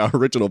went back to our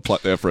original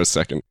plot there for a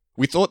second.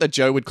 We thought that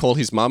Joe would call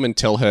his mum and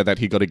tell her that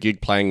he got a gig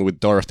playing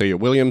with Dorothea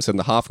Williams and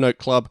the Half Note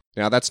Club.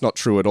 Now, that's not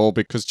true at all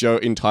because Joe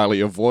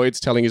entirely avoids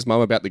telling his mum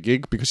about the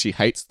gig because she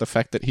hates the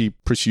fact that he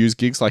pursues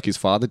gigs like his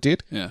father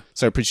did. Yeah.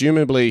 So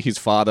presumably his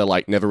father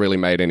never really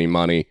made any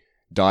money,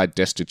 died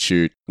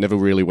destitute, never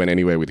really went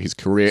anywhere with his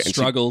career.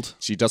 Struggled.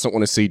 And she doesn't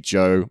want to see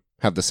Joe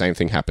have the same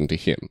thing happen to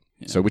him.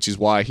 Yeah. So which is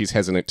why he's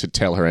hesitant to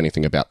tell her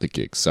anything about the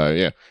gig. So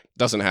yeah,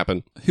 doesn't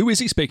happen. Who is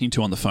he speaking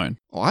to on the phone?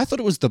 Oh, I thought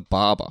it was the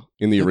barber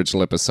in the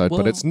original episode,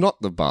 but it's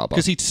not the barber.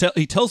 Because he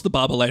tells the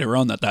barber later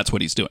on that that's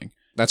what he's doing.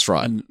 That's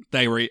right. And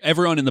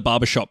everyone in the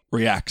barbershop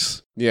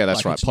reacts. Yeah,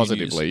 that's right.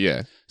 Positively,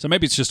 yeah. So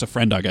maybe it's just a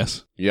friend, I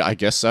guess. Yeah, I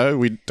guess so.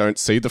 We don't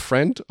see the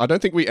friend. I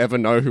don't think we ever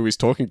know who he's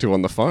talking to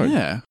on the phone.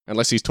 Yeah.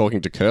 Unless he's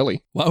talking to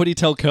Curly. Why would he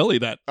tell Curly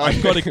that?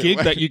 I've got a gig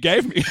that you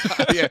gave me.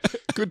 Yeah,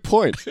 good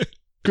point.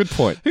 Good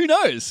point. Who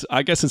knows?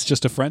 I guess it's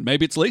just a friend.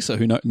 Maybe it's Lisa.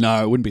 Who knows?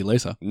 No, it wouldn't be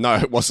Lisa. No,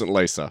 it wasn't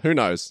Lisa. Who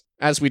knows?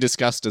 As we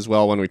discussed as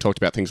well when we talked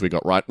about things we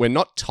got right, we're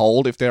not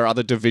told if there are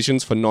other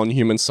divisions for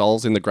non-human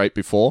souls in the Great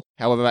Before.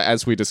 However,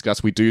 as we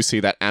discussed, we do see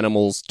that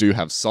animals do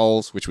have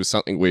souls, which was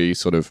something we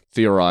sort of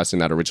theorized in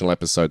that original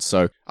episode.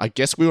 So I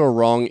guess we were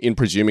wrong in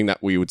presuming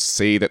that we would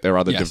see that there are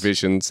other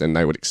divisions and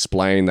they would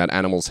explain that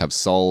animals have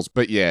souls.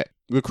 But yeah,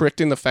 we're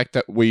correct in the fact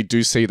that we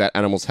do see that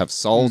animals have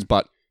souls,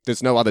 but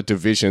there's no other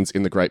divisions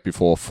in the Great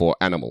Before for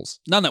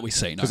animals. None that we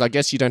see, no. Because I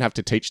guess you don't have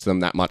to teach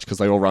them that much because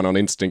they all run on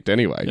instinct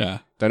anyway. Yeah.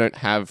 They don't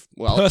have,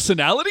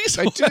 personalities?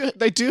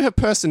 They do have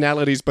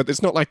personalities, but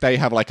it's not like they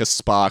have like a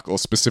spark or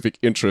specific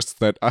interests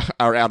that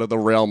are out of the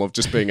realm of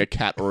just being a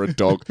cat or a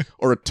dog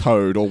or a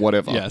toad or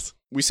whatever. Yes.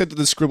 We said that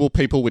the Scribble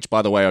people, which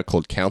by the way are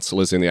called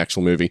counselors in the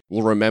actual movie,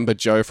 will remember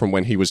Joe from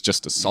when he was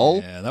just a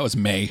soul. Yeah, that was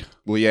me.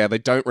 Well, yeah, they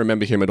don't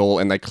remember him at all,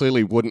 and they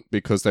clearly wouldn't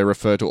because they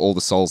refer to all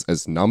the souls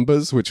as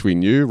numbers, which we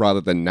knew,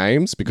 rather than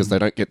names, because they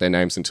don't get their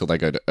names until they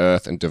go to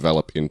Earth and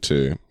develop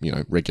into,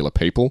 regular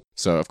people.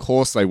 So, of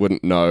course, they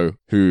wouldn't know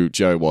who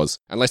Joe was,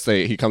 unless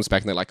he comes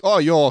back and they're like, oh,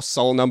 you're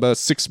soul number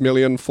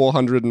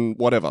 6,400,000 and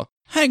whatever.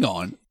 Hang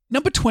on.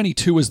 Number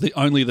 22 was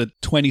only the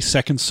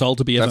 22nd soul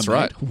to be ever made. That's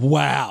right.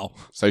 Wow.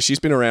 So she's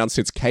been around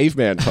since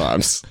caveman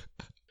times.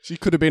 She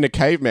could have been a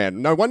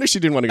caveman. No wonder she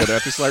didn't want to go to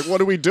Earth. It's like,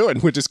 what are we doing?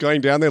 We're just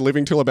going down there,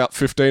 living till about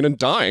 15 and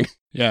dying.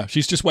 Yeah,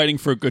 she's just waiting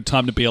for a good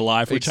time to be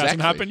alive, which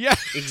hasn't happened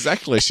yet.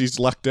 Exactly. She's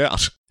lucked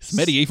out. It's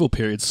medieval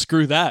period.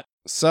 Screw that.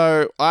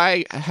 So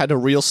I had a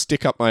real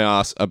stick up my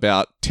ass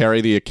about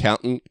Terry the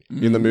accountant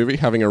in the movie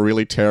having a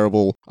really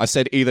terrible, I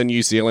said either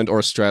New Zealand or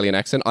Australian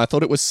accent. I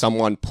thought it was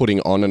someone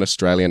putting on an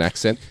Australian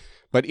accent.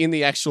 But in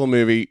the actual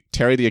movie,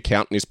 Terry the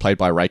accountant is played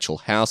by Rachel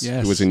House,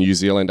 who was a New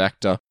Zealand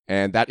actor,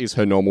 and that is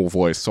her normal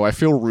voice. So I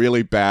feel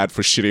really bad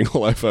for shitting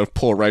all over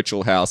poor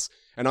Rachel House.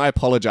 And I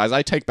apologize.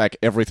 I take back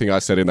everything I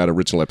said in that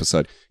original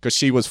episode because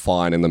she was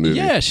fine in the movie.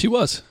 Yeah, she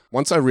was.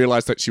 Once I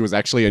realized that she was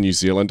actually a New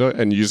Zealander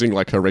and using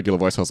like her regular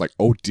voice, I was like,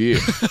 oh dear.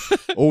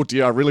 Oh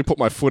dear, I really put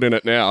my foot in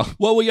it now.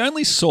 Well, we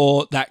only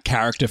saw that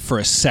character for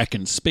a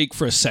second, speak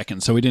for a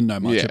second, so we didn't know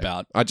much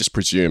about I just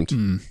presumed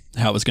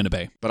how it was going to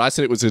be. But I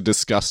said it was a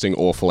disgusting,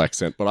 awful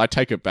accent, but I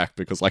take it back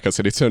because, like I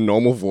said, it's her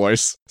normal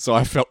voice, so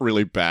I felt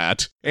really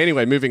bad.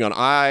 Anyway, moving on.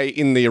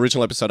 In the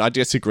original episode, I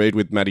disagreed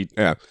with Maddie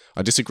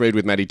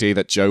D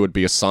that Joe would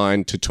be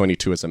assigned to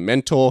 22 as a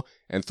mentor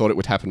and thought it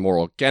would happen more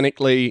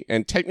organically.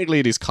 And technically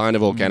it is kind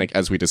of organic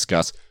as we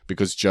discuss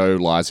because Joe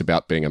lies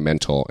about being a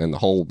mentor and the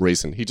whole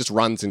reason he just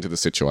runs into the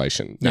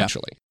situation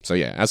naturally. So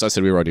yeah, as I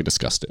said, we already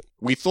discussed it.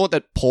 We thought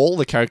that Paul,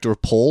 the character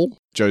of Paul,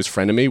 Joe's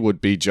frenemy,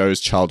 would be Joe's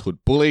childhood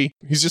bully.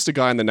 He's just a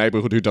guy in the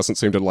neighborhood who doesn't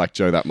seem to like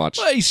Joe that much.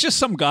 Well, he's just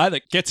some guy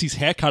that gets his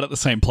hair cut at the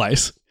same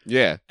place.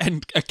 Yeah.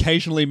 And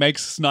occasionally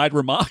makes snide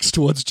remarks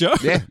towards Joe.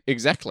 Yeah,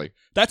 exactly.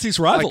 That's his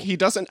rival. Like, he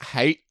doesn't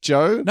hate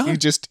Joe. No. He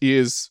just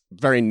is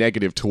very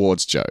negative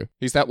towards Joe.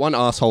 He's that one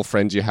asshole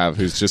friend you have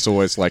who's just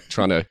always like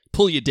trying to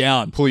pull you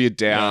down,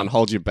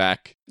 hold you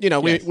back. You know,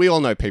 we all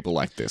know people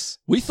like this.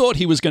 We thought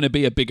he was going to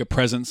be a bigger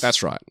presence.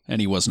 That's right.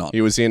 And he was not.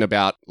 He was in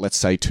about, let's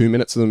say, 2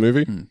 minutes of the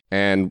movie.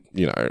 And,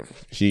 you know,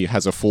 he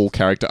has a full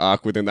character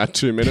arc within that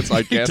 2 minutes,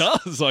 I guess. He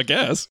does, I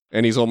guess.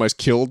 And he's almost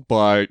killed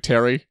by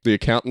Terry, the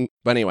accountant.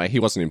 But anyway, he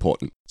wasn't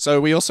important. So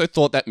we also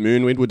thought that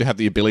Moonwind would have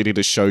the ability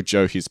to show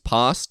Joe his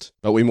past,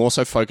 but we more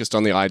so focused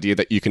on the idea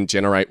that you can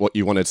generate what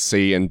you want to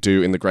see and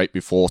do in the Great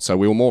Before. So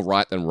we were more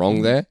right than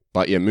wrong there.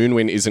 But yeah,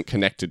 Moonwind isn't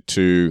connected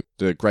to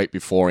the Great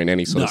Before in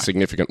any sort of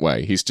significant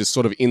way. He's just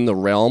sort of in the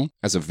realm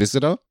as a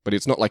visitor, but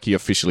it's not like he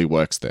officially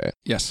works there.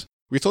 Yes.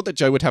 We thought that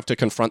Joe would have to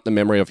confront the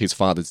memory of his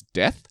father's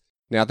death.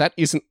 Now, that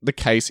isn't the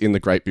case in The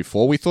Great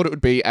Before. We thought it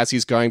would be as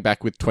he's going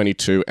back with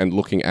 22 and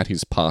looking at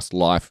his past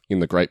life in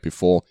The Great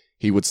Before,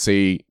 he would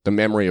see the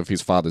memory of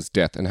his father's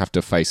death and have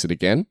to face it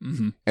again.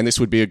 And this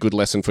would be a good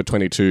lesson for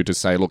 22 to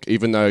say, look,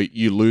 even though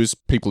you lose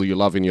people you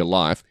love in your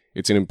life,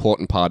 it's an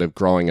important part of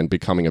growing and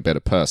becoming a better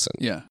person.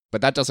 Yeah.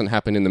 But that doesn't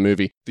happen in the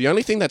movie. The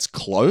only thing that's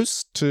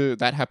close to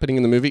that happening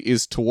in the movie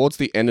is towards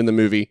the end of the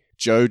movie,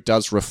 Joe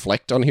does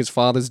reflect on his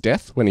father's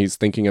death when he's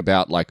thinking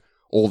about like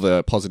all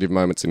the positive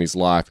moments in his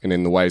life and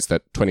in the ways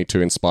that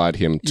 22 inspired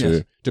him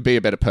to be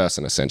a better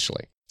person,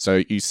 essentially.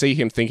 So you see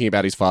him thinking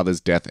about his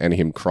father's death and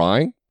him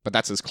crying, but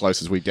that's as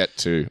close as we get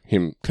to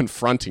him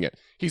confronting it.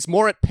 He's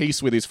more at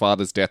peace with his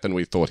father's death than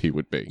we thought he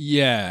would be.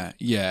 Yeah.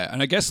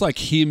 And I guess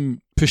like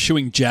him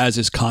pursuing jazz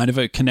is kind of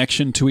a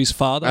connection to his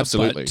father.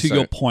 Absolutely. But to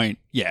your point,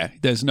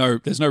 there's no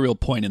real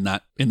point in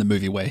the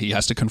movie where he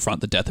has to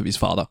confront the death of his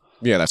father.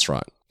 Yeah, that's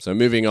right. So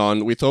moving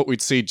on, we thought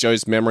we'd see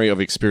Joe's memory of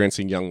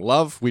experiencing young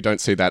love. We don't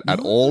see that at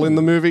all in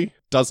the movie.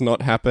 Does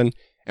not happen.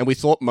 And we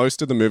thought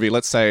most of the movie,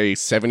 let's say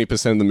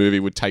 70% of the movie,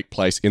 would take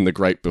place in The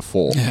Great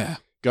Before. Yeah.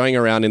 Going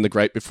around in The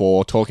Great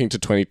Before, talking to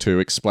 22,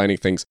 explaining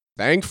things.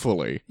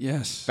 Thankfully,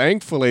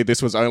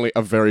 this was only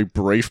a very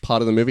brief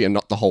part of the movie and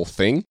not the whole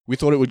thing. We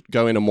thought it would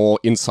go in a more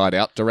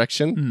inside-out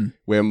direction,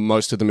 where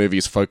most of the movie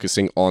is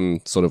focusing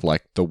on sort of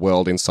like the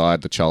world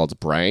inside the child's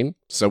brain.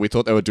 So we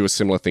thought they would do a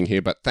similar thing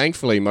here, but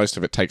thankfully most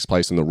of it takes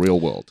place in the real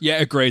world. Yeah,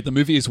 agreed. The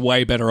movie is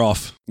way better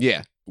off.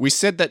 Yeah. We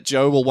said that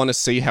Joe will want to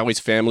see how his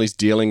family's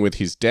dealing with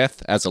his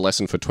death as a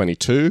lesson for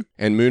 22,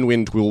 and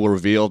Moonwind will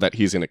reveal that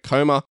he's in a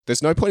coma.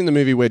 There's no point in the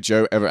movie where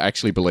Joe ever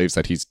actually believes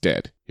that he's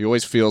dead. He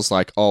always feels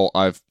like,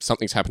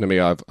 something's happened to me,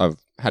 I've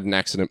had an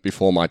accident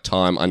before my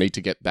time, I need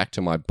to get back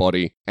to my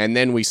body. And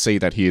then we see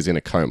that he is in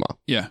a coma.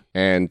 Yeah.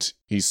 And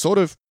he's sort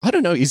of, I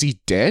don't know, is he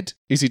dead?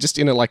 Is he just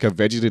in a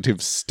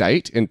vegetative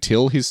state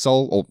until his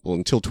soul, or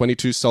until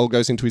 22's soul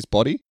goes into his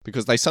body?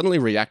 Because they suddenly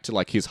react to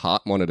like his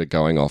heart monitor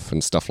going off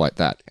and stuff like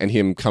that, and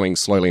him coming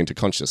slowly into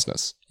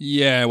consciousness.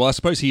 Yeah, well, I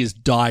suppose he is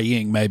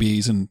dying.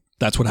 Maybe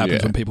that's what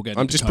happens when people get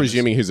I'm just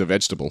presuming he's a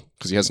vegetable,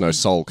 because he has no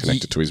soul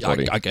connected to his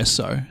body. I guess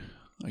so.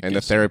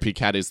 The therapy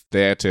cat is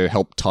there to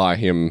help tie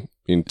him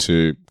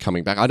into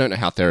coming back. I don't know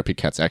how therapy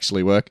cats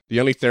actually work. The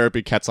only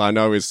therapy cats I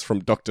know is from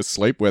Dr.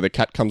 Sleep, where the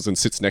cat comes and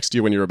sits next to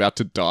you when you're about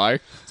to die.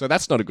 So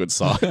that's not a good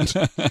sign.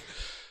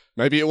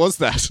 Maybe it was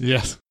that.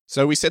 Yes.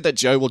 So we said that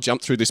Joe will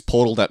jump through this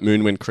portal that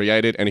Moonwind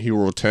created and he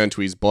will return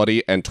to his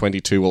body and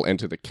 22 will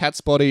enter the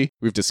cat's body.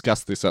 We've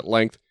discussed this at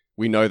length.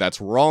 We know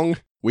that's wrong.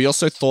 We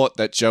also thought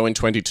that Joe and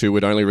 22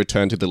 would only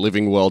return to the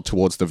living world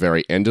towards the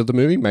very end of the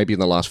movie, maybe in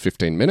the last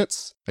 15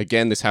 minutes.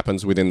 Again, this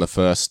happens within the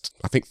first,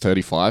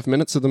 35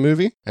 minutes of the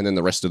movie, and then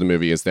the rest of the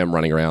movie is them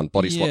running around,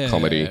 body swap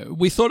comedy.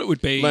 We thought it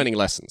would be learning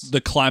lessons. The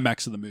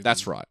climax of the movie.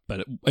 That's right.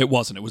 But it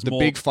wasn't. It was the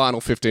big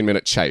final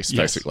 15-minute chase,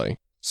 basically.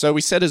 So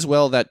we said as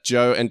well that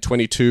Joe and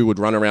 22 would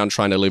run around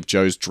trying to live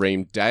Joe's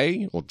dream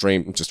day, or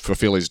just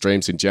fulfill his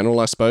dreams in general,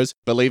 I suppose,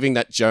 believing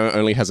that Joe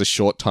only has a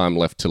short time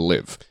left to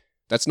live.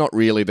 That's not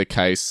really the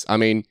case. I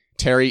mean,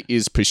 Terry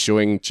is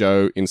pursuing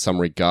Joe in some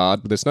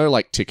regard, but there's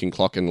no ticking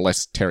clock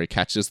unless Terry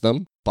catches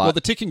them. But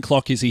the ticking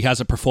clock is he has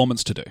a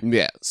performance to do.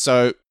 Yeah,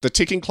 so the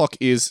ticking clock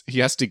is he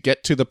has to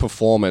get to the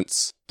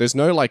performance. There's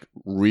no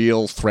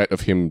real threat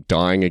of him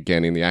dying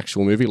again in the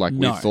actual movie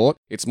we thought.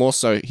 It's more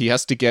so he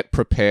has to get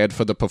prepared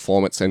for the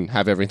performance and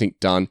have everything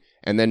done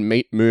and then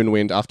meet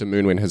Moonwind after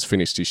Moonwind has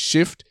finished his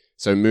shift,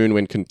 so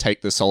Moonwind can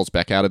take the souls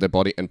back out of their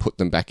body and put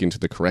them back into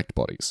the correct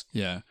bodies.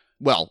 Yeah.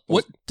 Well,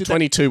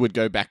 22 would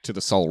go back to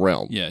the soul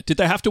realm. Yeah. Did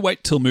they have to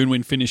wait till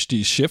Moonwind finished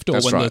his shift or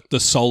That's when right. the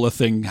solar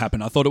thing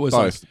happened? I thought it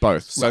was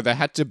both. So there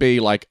had to be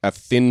a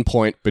thin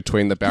point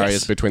between the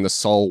barriers between the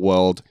soul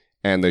world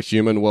and the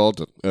human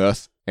world,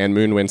 Earth. And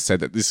Moonwind said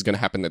that this is going to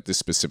happen at this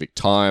specific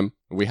time.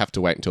 We have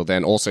to wait until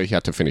then. Also, he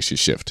had to finish his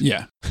shift.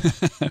 Yeah,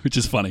 which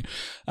is funny.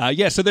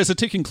 So there's a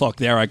ticking clock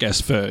there, I guess,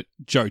 for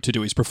Joe to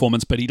do his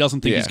performance, but he doesn't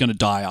think he's going to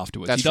die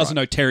afterwards. He doesn't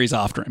know Terry's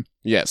after him.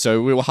 Yeah,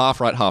 so we were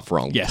half right, half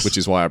wrong, which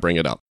is why I bring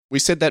it up. We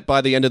said that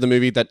by the end of the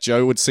movie that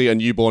Joe would see a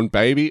newborn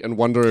baby and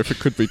wonder if it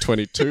could be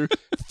 22.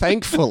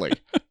 Thankfully,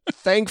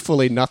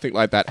 nothing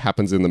like that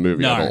happens in the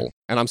movie at all.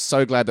 And I'm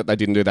so glad that they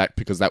didn't do that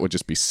because that would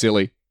just be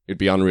silly. It'd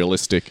be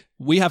unrealistic.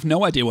 We have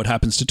no idea what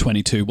happens to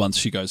 22 once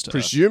she goes to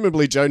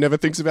Presumably, Joe never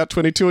thinks about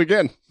 22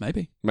 again.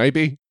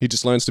 Maybe. He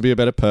just learns to be a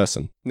better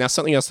person. Now,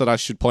 something else that I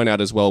should point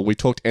out as well, we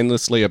talked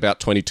endlessly about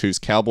 22's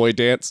cowboy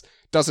dance.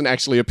 Doesn't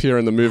actually appear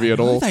in the movie at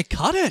all. They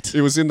cut it.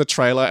 It was in the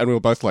trailer and we were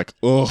both like,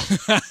 oh,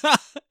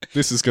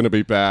 this is going to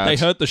be bad. They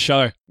hurt the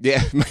show.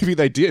 Yeah, maybe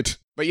they did.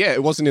 But yeah,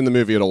 it wasn't in the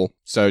movie at all.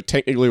 So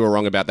technically we're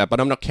wrong about that, but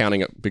I'm not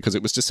counting it because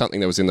it was just something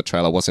that was in the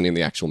trailer, wasn't in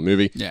the actual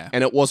movie. Yeah.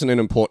 And it wasn't an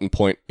important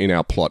point in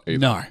our plot either.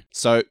 No.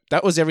 So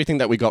that was everything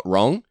that we got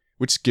wrong,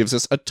 which gives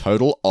us a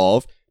total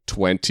of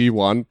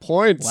 21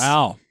 points.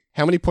 Wow.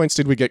 How many points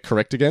did we get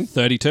correct again?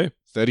 32.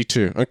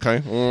 32.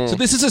 Okay. So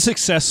this is a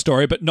success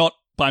story, but not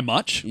by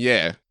much.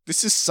 Yeah.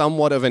 This is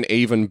somewhat of an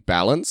even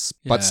balance,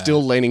 but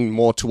still leaning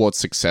more towards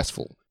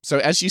successful. So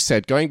as you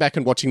said, going back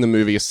and watching the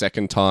movie a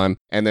second time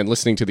and then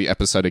listening to the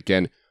episode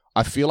again,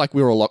 I feel like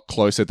we were a lot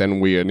closer than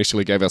we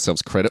initially gave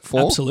ourselves credit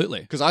for.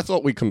 Absolutely. Because I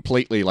thought we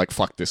completely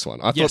fucked this one.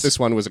 I thought this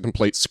one was a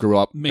complete screw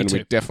up and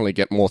we'd definitely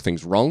get more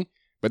things wrong.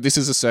 But this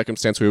is a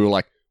circumstance where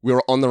we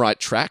were on the right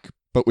track,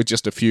 but with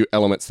just a few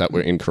elements that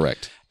were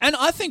incorrect. And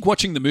I think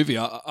watching the movie,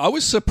 I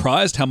was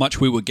surprised how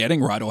much we were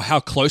getting right or how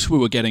close we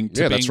were getting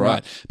to being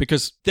right.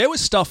 Because there was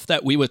stuff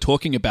that we were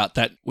talking about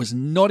that was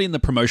not in the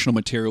promotional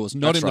material, was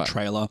not in the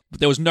trailer.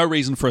 There was no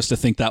reason for us to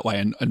think that way,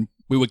 and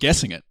we were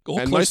guessing it.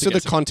 And most of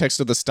the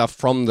context of the stuff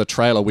from the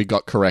trailer we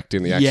got correct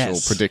in the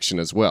actual prediction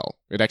as well.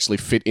 It actually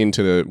fit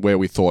into where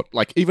we thought.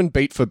 Even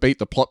beat for beat,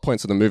 the plot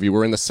points of the movie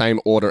were in the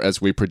same order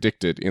as we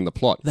predicted in the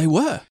plot. They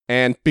were.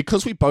 And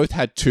because we both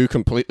had two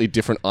completely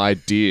different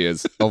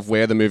ideas of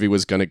where the movie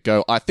was going to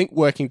go, I think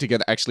working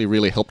together actually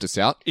really helped us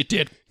out. It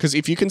did. Because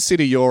if you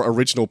consider your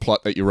original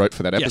plot that you wrote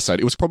for that episode,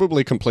 it was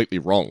probably completely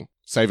wrong,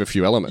 save a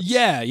few elements.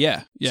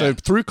 Yeah. So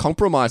through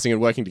compromising and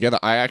working together,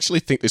 I actually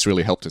think this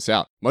really helped us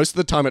out. Most of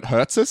the time it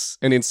hurts us,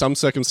 and in some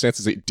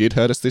circumstances it did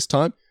hurt us this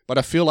time. But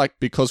I feel like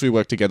because we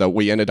worked together,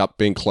 we ended up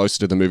being closer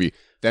to the movie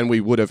than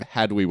we would have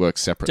had we worked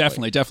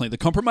separately. Definitely. The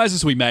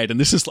compromises we made, and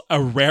this is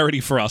a rarity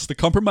for us, the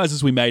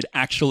compromises we made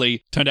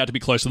actually turned out to be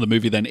closer to the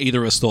movie than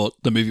either of us thought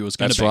the movie was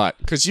going to be. That's right.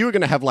 Because you were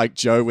going to have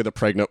Joe with a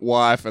pregnant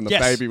wife, and the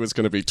baby was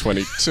going to be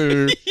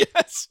 22.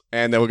 Yes.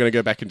 And they were going to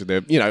go back into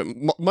their,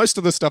 most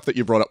of the stuff that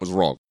you brought up was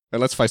wrong.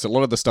 And let's face it, a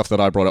lot of the stuff that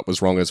I brought up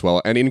was wrong as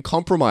well. And in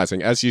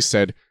compromising, as you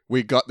said,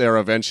 we got there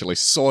eventually,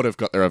 sort of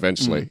got there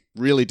eventually.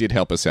 Really did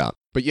help us out.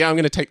 But yeah, I'm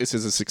going to take this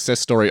as a success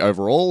story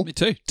overall. Me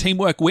too.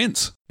 Teamwork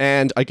wins.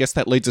 And I guess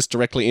that leads us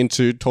directly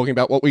into talking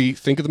about what we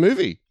think of the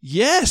movie.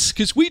 Yes,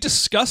 because we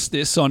discussed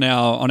this on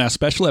our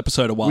special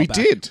episode a while back.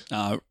 We did.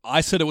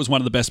 I said it was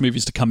one of the best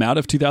movies to come out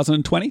of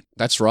 2020.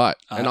 That's right.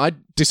 And I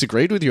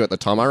disagreed with you at the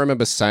time. I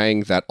remember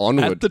saying that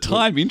Onward... At the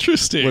time,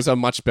 interesting. ...was a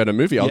much better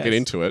movie. I'll get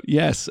into it.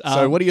 Yes.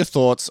 So what are your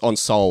thoughts on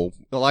Soul?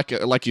 Like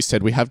you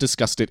said, we have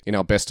discussed it in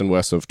our Best and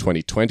Worst of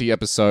 2020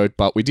 episode,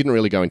 but we didn't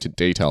really go into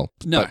detail.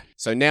 No.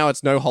 So now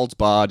it's no holds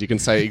barred. You can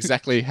say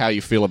exactly how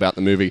you feel about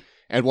the movie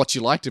and what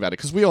you liked about it,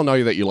 because we all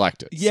know that you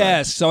liked it.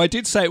 Yes, so I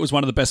did say it was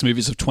one of the best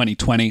movies of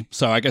 2020,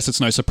 so I guess it's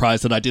no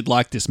surprise that I did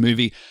like this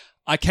movie.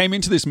 I came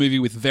into this movie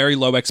with very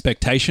low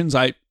expectations.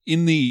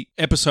 In the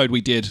episode we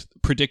did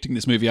predicting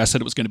this movie, I said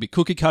it was going to be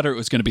cookie cutter, it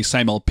was going to be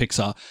same old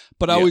Pixar,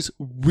 but I was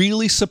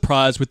really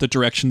surprised with the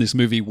direction this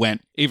movie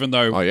went, even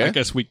though I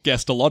guess we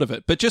guessed a lot of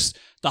it. But just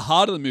the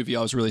heart of the movie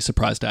I was really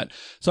surprised at.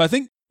 So I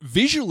think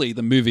visually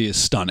the movie is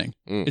stunning.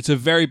 It's a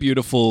very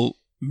beautiful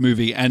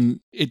movie, and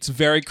it's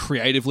very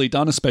creatively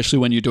done, especially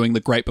when you're doing the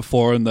Great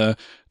Before and the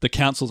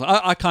councils.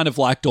 I kind of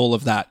liked all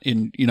of that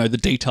in, the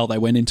detail they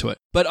went into it.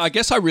 But I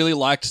guess I really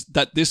liked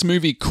that this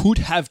movie could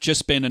have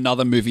just been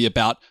another movie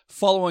about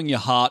following your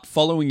heart,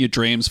 following your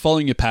dreams,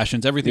 following your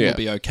passions. Everything will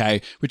be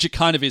okay, which it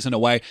kind of is in a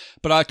way.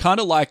 But I kind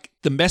of like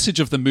the message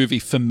of the movie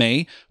for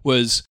me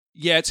was,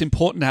 it's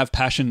important to have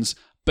passions,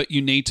 but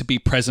you need to be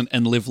present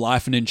and live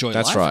life and enjoy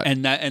life. That's right.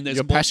 And there's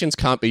your passions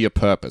can't be your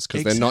purpose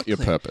because they're not your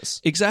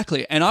purpose.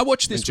 Exactly. And I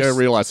watched this. And Joe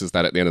realizes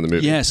that at the end of the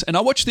movie. Yes. And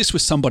I watched this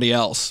with somebody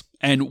else,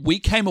 and we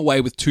came away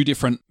with two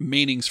different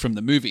meanings from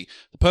the movie.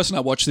 The person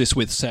I watched this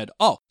with said,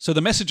 so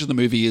the message of the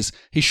movie is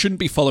he shouldn't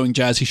be following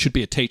jazz. He should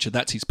be a teacher.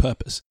 That's his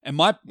purpose. And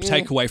my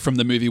takeaway from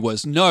the movie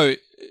was, no,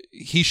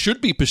 he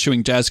should be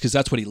pursuing jazz because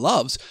that's what he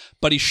loves,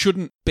 but he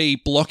shouldn't be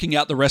blocking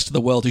out the rest of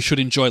the world. He should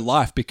enjoy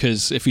life,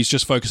 because if he's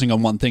just focusing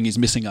on one thing, he's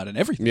missing out on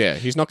everything. Yeah,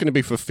 he's not going to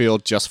be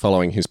fulfilled just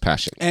following his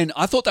passion. And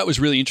I thought that was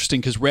really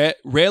interesting because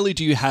rarely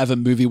do you have a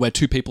movie where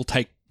two people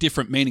take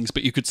different meanings,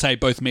 but you could say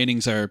both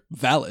meanings are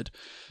valid.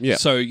 Yeah.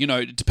 So,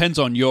 it depends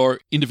on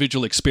your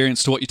individual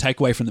experience to what you take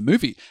away from the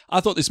movie.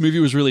 I thought this movie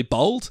was really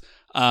bold.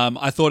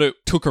 I thought it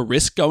took a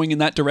risk going in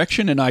that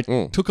direction, and I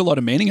took a lot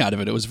of meaning out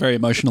of it. It was very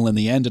emotional in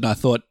the end, and I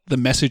thought the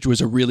message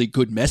was a really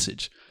good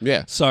message.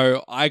 Yeah.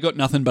 So I got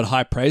nothing but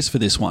high praise for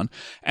this one.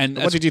 And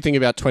what did you think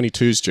about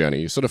 22's journey?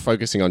 You're sort of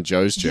focusing on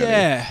Joe's journey.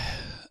 Yeah.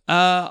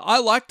 I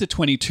like the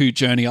 22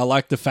 journey. I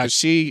like the fact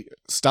she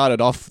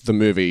started off the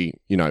movie,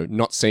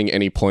 not seeing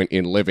any point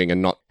in living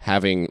and not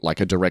having like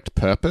a direct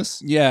purpose.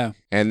 Yeah.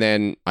 And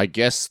then I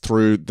guess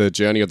through the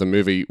journey of the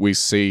movie, we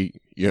see,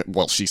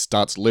 she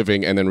starts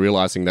living and then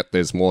realizing that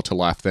there's more to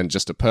life than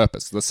just a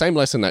purpose. The same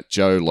lesson that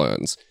Joe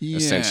learns,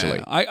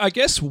 essentially. I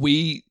guess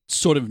we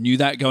sort of knew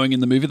that going in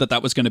the movie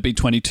that was going to be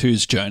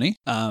 22's journey.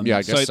 I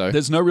guess so.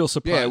 There's no real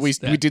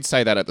surprise. Yeah, we did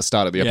say that at the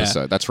start of the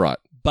episode. That's right.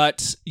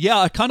 But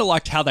I kind of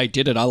liked how they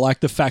did it. I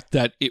liked the fact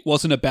that it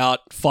wasn't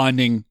about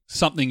finding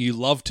something you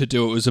love to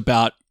do. It was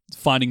about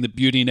finding the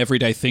beauty in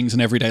everyday things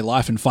and everyday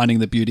life, and finding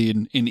the beauty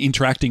in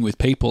interacting with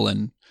people.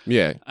 And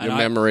your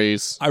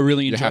memories. I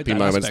really enjoyed your happy that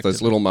moments,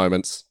 those little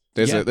moments.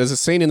 There's a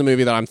scene in the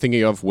movie that I'm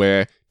thinking of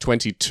where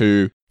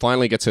 22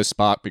 finally gets her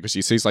spark because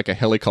she sees like a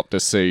helicopter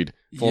seed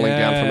falling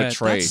down from a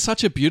tree. That's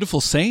such a beautiful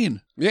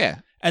scene. Yeah.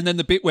 And then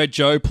the bit where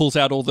Joe pulls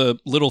out all the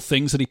little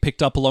things that he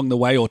picked up along the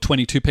way, or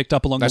 22 picked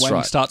up along the way, and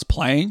he starts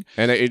playing.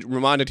 And it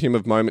reminded him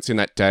of moments in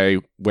that day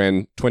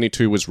when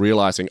 22 was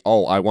realizing,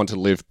 I want to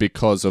live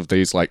because of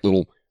these like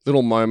little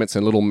moments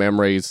and little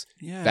memories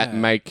that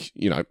make,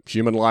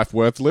 human life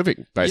worth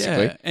living,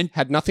 basically. Yeah. And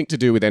had nothing to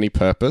do with any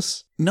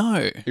purpose.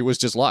 No. It was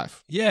just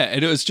life. Yeah,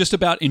 and it was just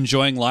about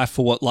enjoying life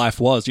for what life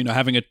was,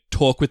 having a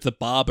talk with the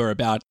barber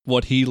about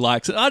what he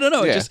likes. I don't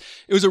know, it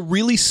was a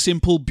really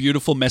simple,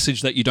 beautiful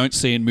message that you don't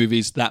see in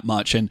movies that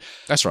much. And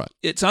that's right.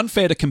 It's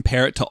unfair to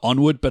compare it to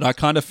Onward, but I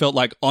kind of felt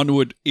like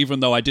Onward,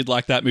 even though I did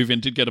like that movie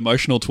and did get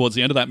emotional towards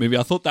the end of that movie,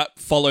 I thought that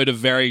followed a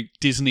very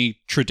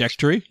Disney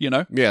trajectory,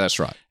 Yeah, that's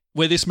right.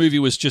 Where this movie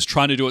was just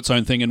trying to do its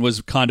own thing and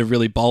was kind of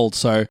really bold.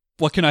 So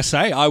what can I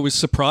say? I was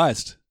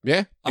surprised.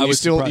 Yeah, and you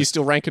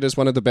still rank it as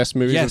one of the best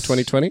movies of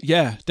 2020?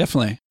 Yeah,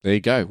 definitely. There you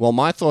go. Well,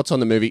 my thoughts on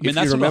the movie, if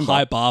that's you remember, a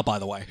high bar, by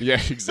the way.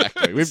 Yeah,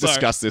 exactly. We've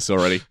discussed this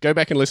already. Go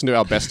back and listen to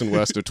our best and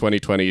worst of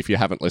 2020 if you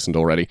haven't listened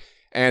already.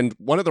 And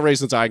one of the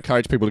reasons I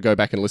encourage people to go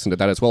back and listen to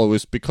that as well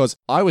was because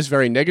I was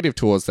very negative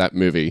towards that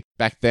movie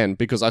back then,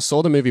 because I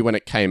saw the movie when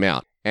it came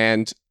out.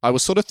 And I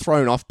was sort of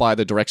thrown off by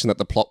the direction that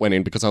the plot went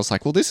in, because I was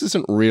like, well, this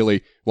isn't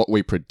really what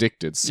we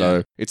predicted.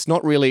 So it's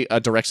not really a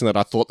direction that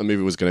I thought the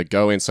movie was going to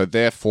go in. So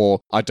therefore,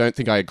 I don't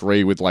think I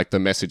agree with like the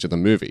message of the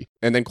movie.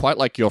 And then quite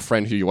like your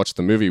friend who you watched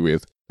the movie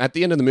with, at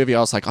the end of the movie, I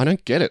was like, I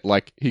don't get it.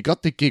 Like, he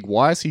got the gig.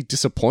 Why is he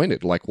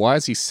disappointed? Like, why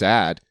is he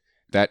sad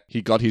that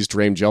he got his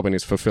dream job and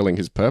is fulfilling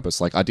his purpose?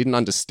 Like, I didn't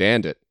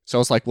understand it. So I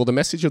was like, well, the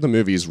message of the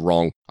movie is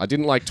wrong. I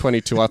didn't like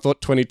 22. I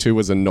thought 22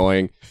 was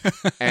annoying.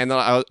 And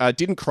I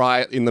didn't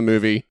cry in the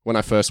movie when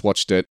I first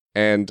watched it.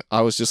 And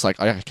I was just like,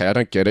 okay, I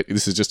don't get it.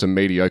 This is just a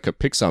mediocre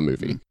Pixar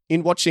movie.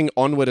 In watching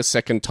Onward a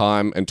second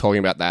time and talking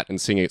about that and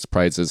singing its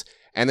praises,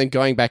 and then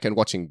going back and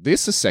watching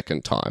this a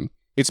second time,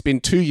 it's been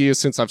 2 years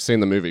since I've seen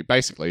the movie.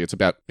 Basically, it's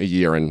about a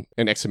year and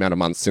an X amount of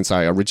months since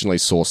I originally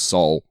saw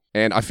Soul.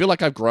 And I feel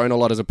like I've grown a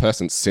lot as a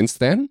person since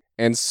then.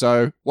 And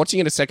so watching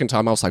it a second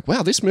time, I was like,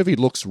 wow, this movie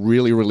looks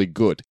really, really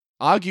good.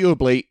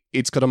 Arguably,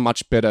 it's got a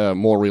much better,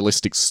 more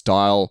realistic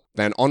style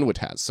than Onward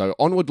has. So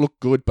Onward looked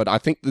good, but I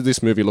think that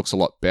this movie looks a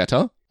lot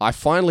better. I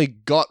finally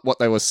got what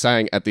they were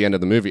saying at the end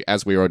of the movie,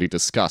 as we already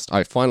discussed.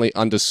 I finally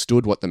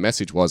understood what the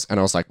message was, and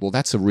I was like, well,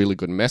 that's a really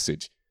good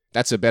message.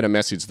 That's a better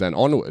message than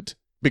Onward.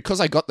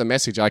 Because I got the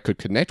message, I could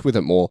connect with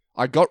it more.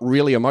 I got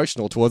really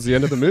emotional towards the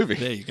end of the movie.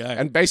 There you go.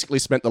 And basically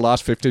spent the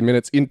last 15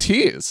 minutes in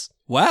tears.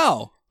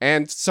 Wow.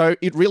 And so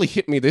it really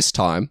hit me this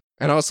time.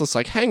 And I was just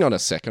like, hang on a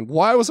second.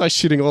 Why was I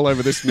shitting all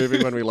over this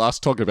movie when we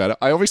last talked about it?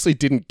 I obviously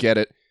didn't get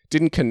it,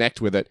 didn't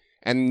connect with it.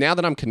 And now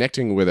that I'm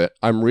connecting with it,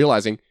 I'm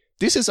realizing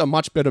this is a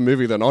much better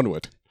movie than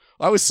Onward.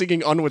 I was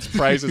singing Onward's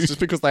praises just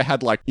because they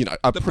had like,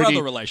 a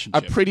brother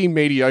relationship. A pretty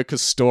mediocre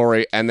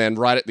story, and then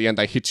right at the end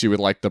they hit you with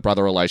like the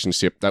brother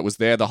relationship that was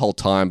there the whole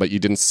time, but you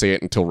didn't see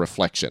it until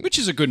reflection. Which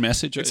is a good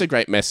message. It's a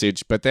great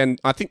message, but then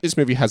I think this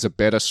movie has a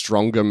better,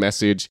 stronger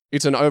message.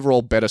 It's an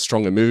overall better,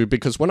 stronger movie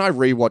because when I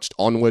rewatched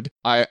Onward,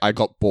 I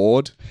got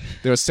bored.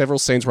 There were several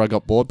scenes where I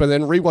got bored, but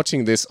then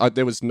rewatching this,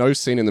 there was no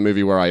scene in the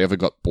movie where I ever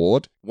got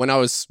bored. When I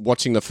was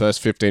watching the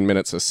first 15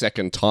 minutes a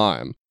second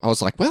time, I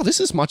was like, wow, this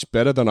is much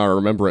better than I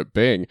remember it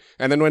being.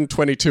 And then when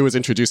 22 was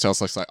introduced, I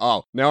was like,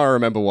 oh, now I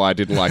remember why I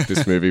didn't like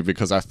this movie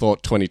because I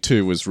thought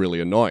 22 was really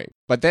annoying.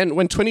 But then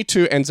when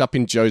 22 ends up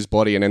in Joe's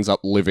body and ends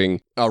up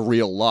living a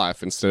real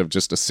life instead of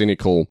just a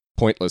cynical,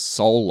 pointless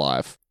soul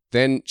life,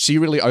 then she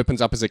really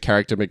opens up as a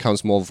character,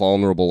 becomes more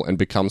vulnerable and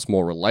becomes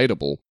more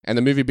relatable. And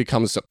the movie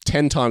becomes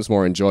 10 times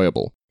more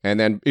enjoyable. And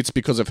then it's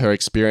because of her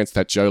experience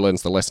that Joe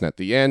learns the lesson at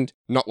the end.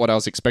 Not what I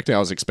was expecting. I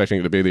was expecting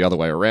it to be the other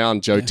way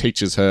around. Joe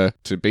teaches her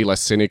to be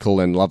less cynical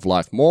and love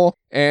life more.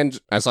 And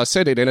as I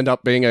said, it ended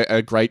up being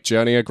a great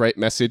journey, a great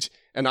message.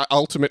 And I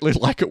ultimately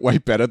like it way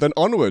better than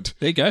Onward.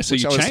 There you go. So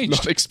you changed. I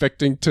was not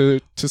expecting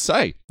to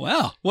say.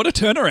 Wow. What a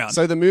turnaround.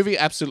 So the movie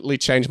absolutely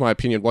changed my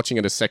opinion watching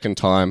it a second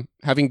time,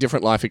 having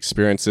different life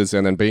experiences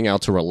and then being able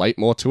to relate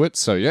more to it.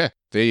 So yeah,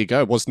 there you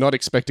go. Was not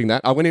expecting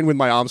that. I went in with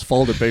my arms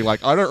folded being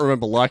like, I don't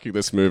remember liking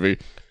this movie.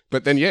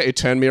 But then, yeah, it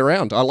turned me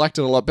around. I liked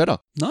it a lot better.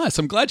 Nice.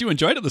 I'm glad you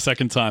enjoyed it the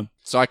second time.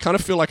 So I kind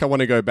of feel like I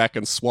want to go back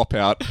and swap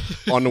out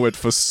Onward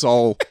for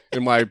Soul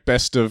in my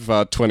best of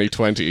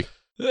 2020.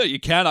 Yeah, you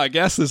can, I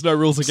guess. There's no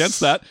rules against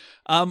that.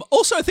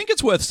 Also, I think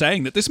it's worth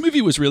saying that this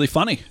movie was really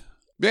funny.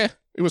 Yeah,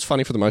 it was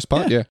funny for the most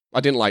part, yeah.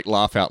 I didn't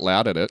laugh out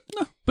loud at it.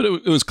 No, but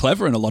it was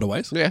clever in a lot of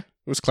ways. Yeah,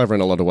 it was clever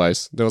in a lot of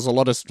ways. There was a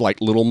lot of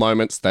little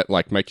moments that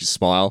make you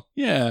smile.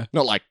 Yeah.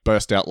 Not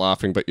burst out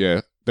laughing, but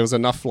yeah. There was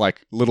enough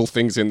little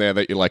things in there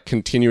that you're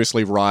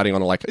continuously riding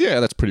on, yeah,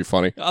 that's pretty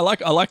funny. I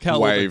like how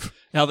Wave.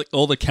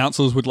 All the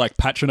councils would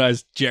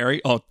patronize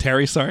Terry,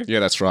 sorry. Yeah,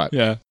 that's right.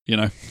 Yeah,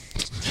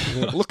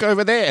 Look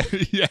over there.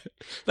 Yeah.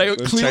 They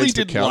clearly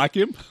didn't like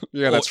him.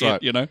 Yeah, that's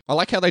right. I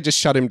like how they just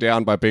shut him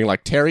down by being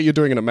like, Terry, you're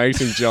doing an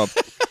amazing job.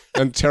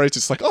 And Terry's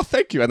just like, oh,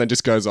 thank you, and then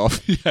just goes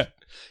off. Yeah.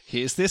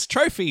 Here's this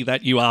trophy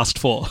that you asked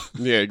for.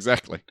 Yeah,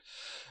 exactly.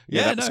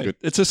 Yeah, no, good.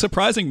 It's a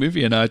surprising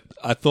movie, and I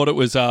thought it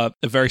was a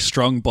very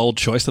strong, bold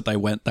choice that they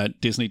went,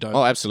 that Disney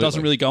absolutely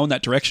doesn't really go in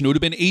that direction. It would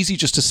have been easy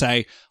just to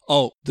say,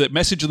 oh, the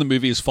message of the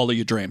movie is follow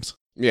your dreams.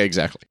 Yeah,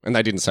 exactly. And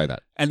they didn't say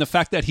that. And the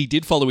fact that he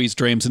did follow his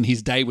dreams and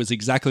his day was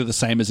exactly the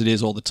same as it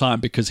is all the time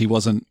because he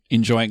wasn't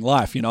enjoying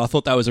life. I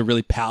thought that was a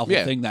really powerful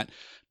thing that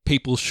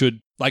people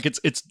should...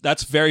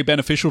 that's very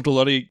beneficial to a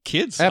lot of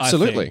kids.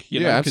 Absolutely. I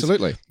think,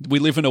 absolutely. We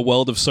live in a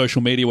world of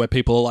social media where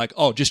people are like,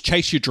 oh, just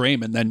chase your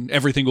dream and then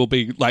everything will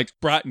be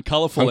bright and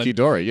colorful.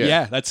 Hunky-dory, yeah.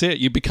 Yeah, that's it.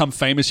 You become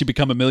famous, you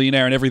become a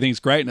millionaire and everything's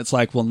great. And it's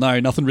like, well,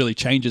 no, nothing really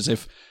changes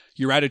if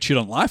your attitude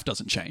on life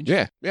doesn't change.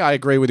 Yeah, I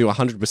agree with you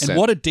 100%. And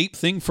what a deep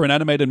thing for an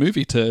animated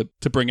movie to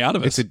bring out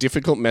of it. It's a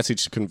difficult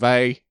message to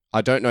convey.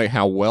 I don't know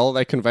how well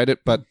they conveyed it,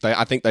 but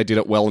I think they did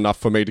it well enough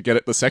for me to get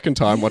it the second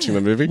time watching the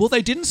movie. Well,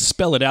 they didn't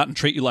spell it out and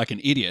treat you like an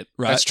idiot,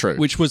 right? That's true.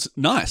 Which was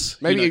nice.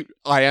 Maybe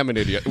I am an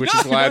idiot, which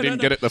is why I didn't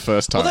get it the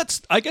first time. Well,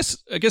 I guess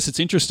it's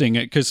interesting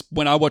because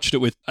when I watched it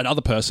with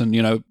another person,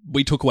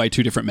 we took away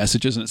two different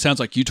messages, and it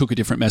sounds like you took a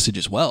different message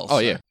as well. Oh,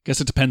 yeah. I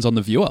guess it depends on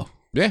the viewer.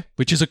 Yeah.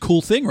 Which is a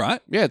cool thing,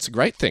 right? Yeah, it's a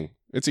great thing.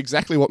 It's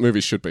exactly what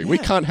movies should be. Yeah. We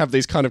can't have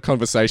these kind of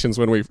conversations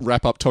when we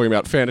wrap up talking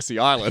about Fantasy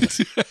Island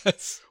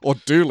or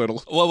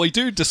Dolittle. Well, we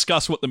do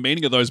discuss what the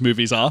meaning of those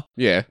movies are.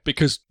 Yeah.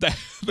 Because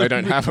they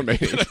don't have a meaning.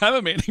 They don't have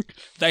a meaning.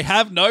 They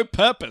have no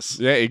purpose.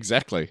 Yeah,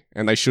 exactly.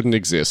 And they shouldn't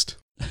exist.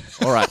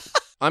 All right.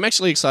 I'm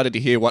actually excited to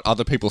hear what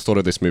other people thought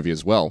of this movie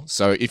as well.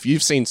 So if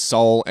you've seen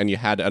Soul and you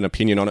had an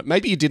opinion on it,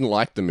 maybe you didn't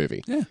like the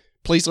movie. Yeah.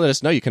 Please let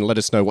us know. You can let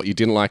us know what you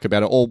didn't like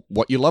about it or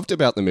what you loved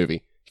about the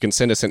movie. You can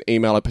send us an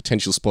email at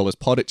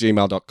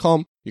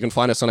potentialspoilerspod@gmail.com. You can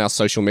find us on our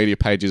social media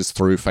pages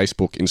through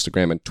Facebook,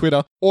 Instagram, and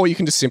Twitter. Or you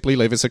can just simply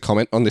leave us a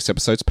comment on this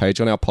episode's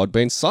page on our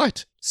Podbean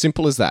site.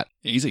 Simple as that.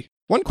 Easy.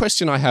 One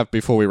question I have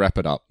before we wrap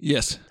it up.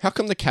 Yes. How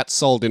come the cat's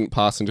soul didn't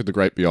pass into the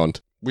Great Beyond?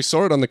 We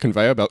saw it on the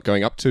conveyor belt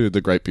going up to the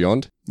Great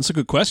Beyond. That's a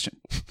good question.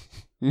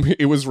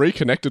 It was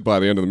reconnected by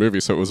the end of the movie,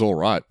 so it was all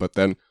right. But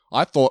then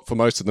I thought for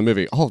most of the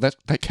movie, oh, that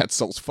cat's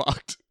soul's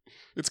fucked.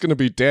 It's going to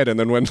be dead, and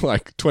then when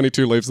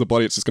 22 leaves the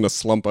body, it's just going to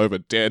slump over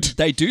dead.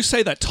 They do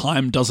say that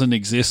time doesn't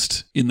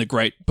exist in the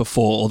Great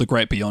Before or the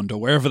Great Beyond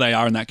or wherever they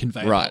are in that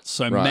conveyor. Right.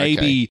 So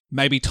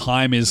maybe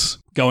time is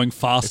going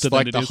faster than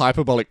it is. It's like the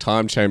hyperbolic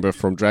time chamber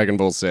from Dragon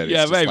Ball Z.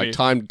 Yeah, it's maybe.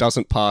 Time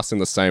doesn't pass in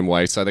the same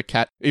way. So the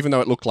cat, even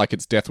though it looked like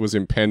its death was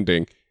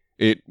impending,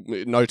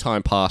 no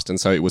time passed, and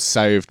so it was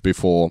saved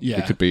before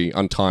it could be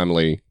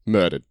untimely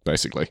murdered,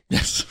 basically.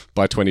 Yes.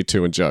 By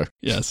 22 and Joe.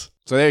 Yes.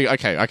 So there you go.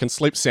 Okay, I can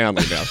sleep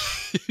soundly now.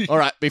 All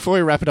right, before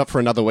we wrap it up for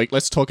another week,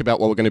 let's talk about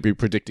what we're going to be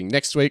predicting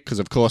next week, because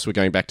of course we're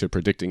going back to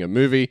predicting a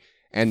movie.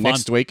 And Fun.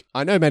 next week,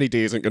 I know Maddie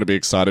D isn't going to be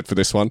excited for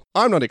this one.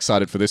 I'm not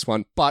excited for this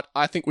one, but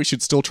I think we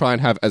should still try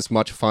and have as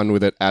much fun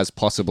with it as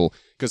possible.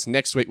 Because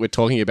next week, we're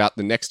talking about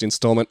the next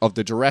installment of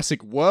the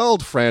Jurassic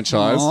World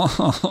franchise.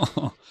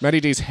 Oh. Maddie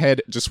D's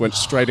head just went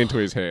straight into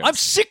his hands. I'm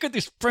sick of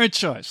this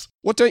franchise.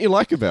 What don't you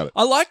like about it?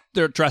 I like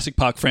the Jurassic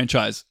Park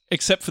franchise,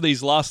 except for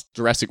these last...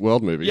 Jurassic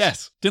World movies.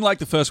 Yes. Didn't like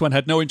the first one,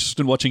 had no interest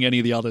in watching any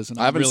of the others. And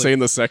I haven't seen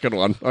the second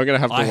one. I'm going to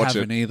have to watch it. I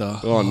haven't either.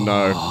 Oh,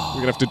 no. We're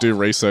going to have to do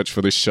research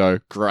for this show.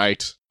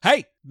 Great.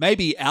 Hey,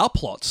 maybe our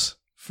plots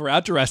for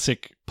our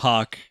Jurassic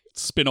Park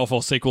spin-off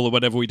or sequel or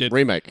whatever we did...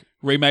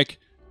 Remake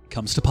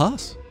comes to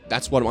pass.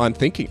 That's what I'm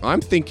thinking.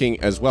 I'm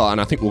thinking as well, and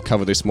I think we'll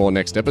cover this more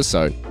next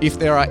episode. If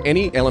there are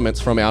any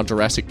elements from our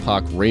Jurassic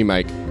Park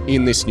remake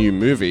in this new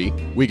movie,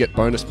 we get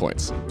bonus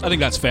points. I think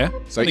that's fair.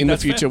 So in the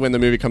future, when the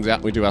movie comes out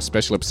and we do our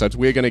special episodes,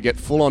 we're going to get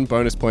full-on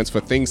bonus points for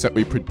things that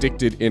we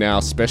predicted in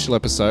our special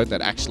episode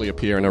that actually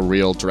appear in a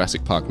real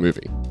Jurassic Park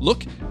movie.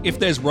 Look, if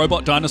there's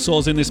robot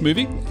dinosaurs in this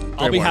movie,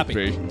 I'll be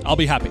happy. I'll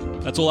be happy.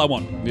 That's all I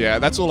want. Yeah,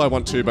 that's all I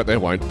want too, but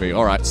there won't be.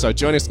 All right, so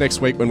join us next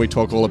week when we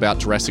talk all about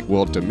Jurassic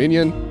World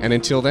Dominion. And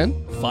until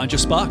then, find your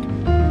spark.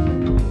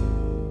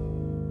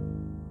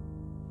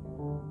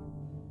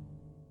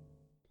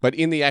 But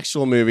in the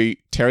actual movie,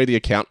 Terry the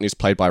accountant is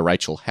played by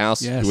Rachel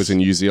House, who was a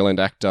New Zealand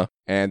actor,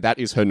 and that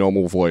is her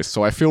normal voice.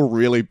 So I feel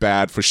really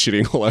bad for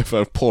shitting all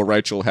over poor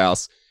Rachel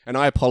House. And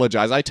I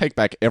apologize. I take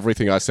back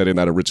everything I said in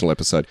that original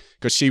episode,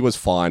 because she was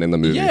fine in the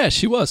movie. Yeah,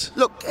 she was.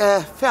 Look,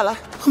 fella,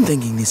 I'm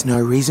thinking there's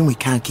no reason we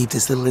can't keep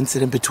this little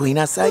incident between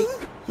us, eh?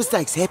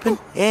 Mistakes happen,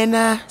 and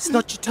it's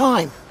not your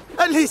time.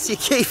 Unless you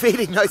keep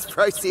eating those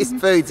processed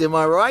foods, am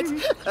I right?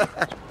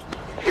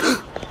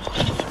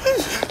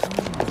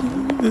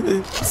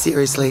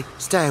 Seriously,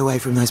 stay away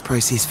from those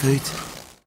processed foods.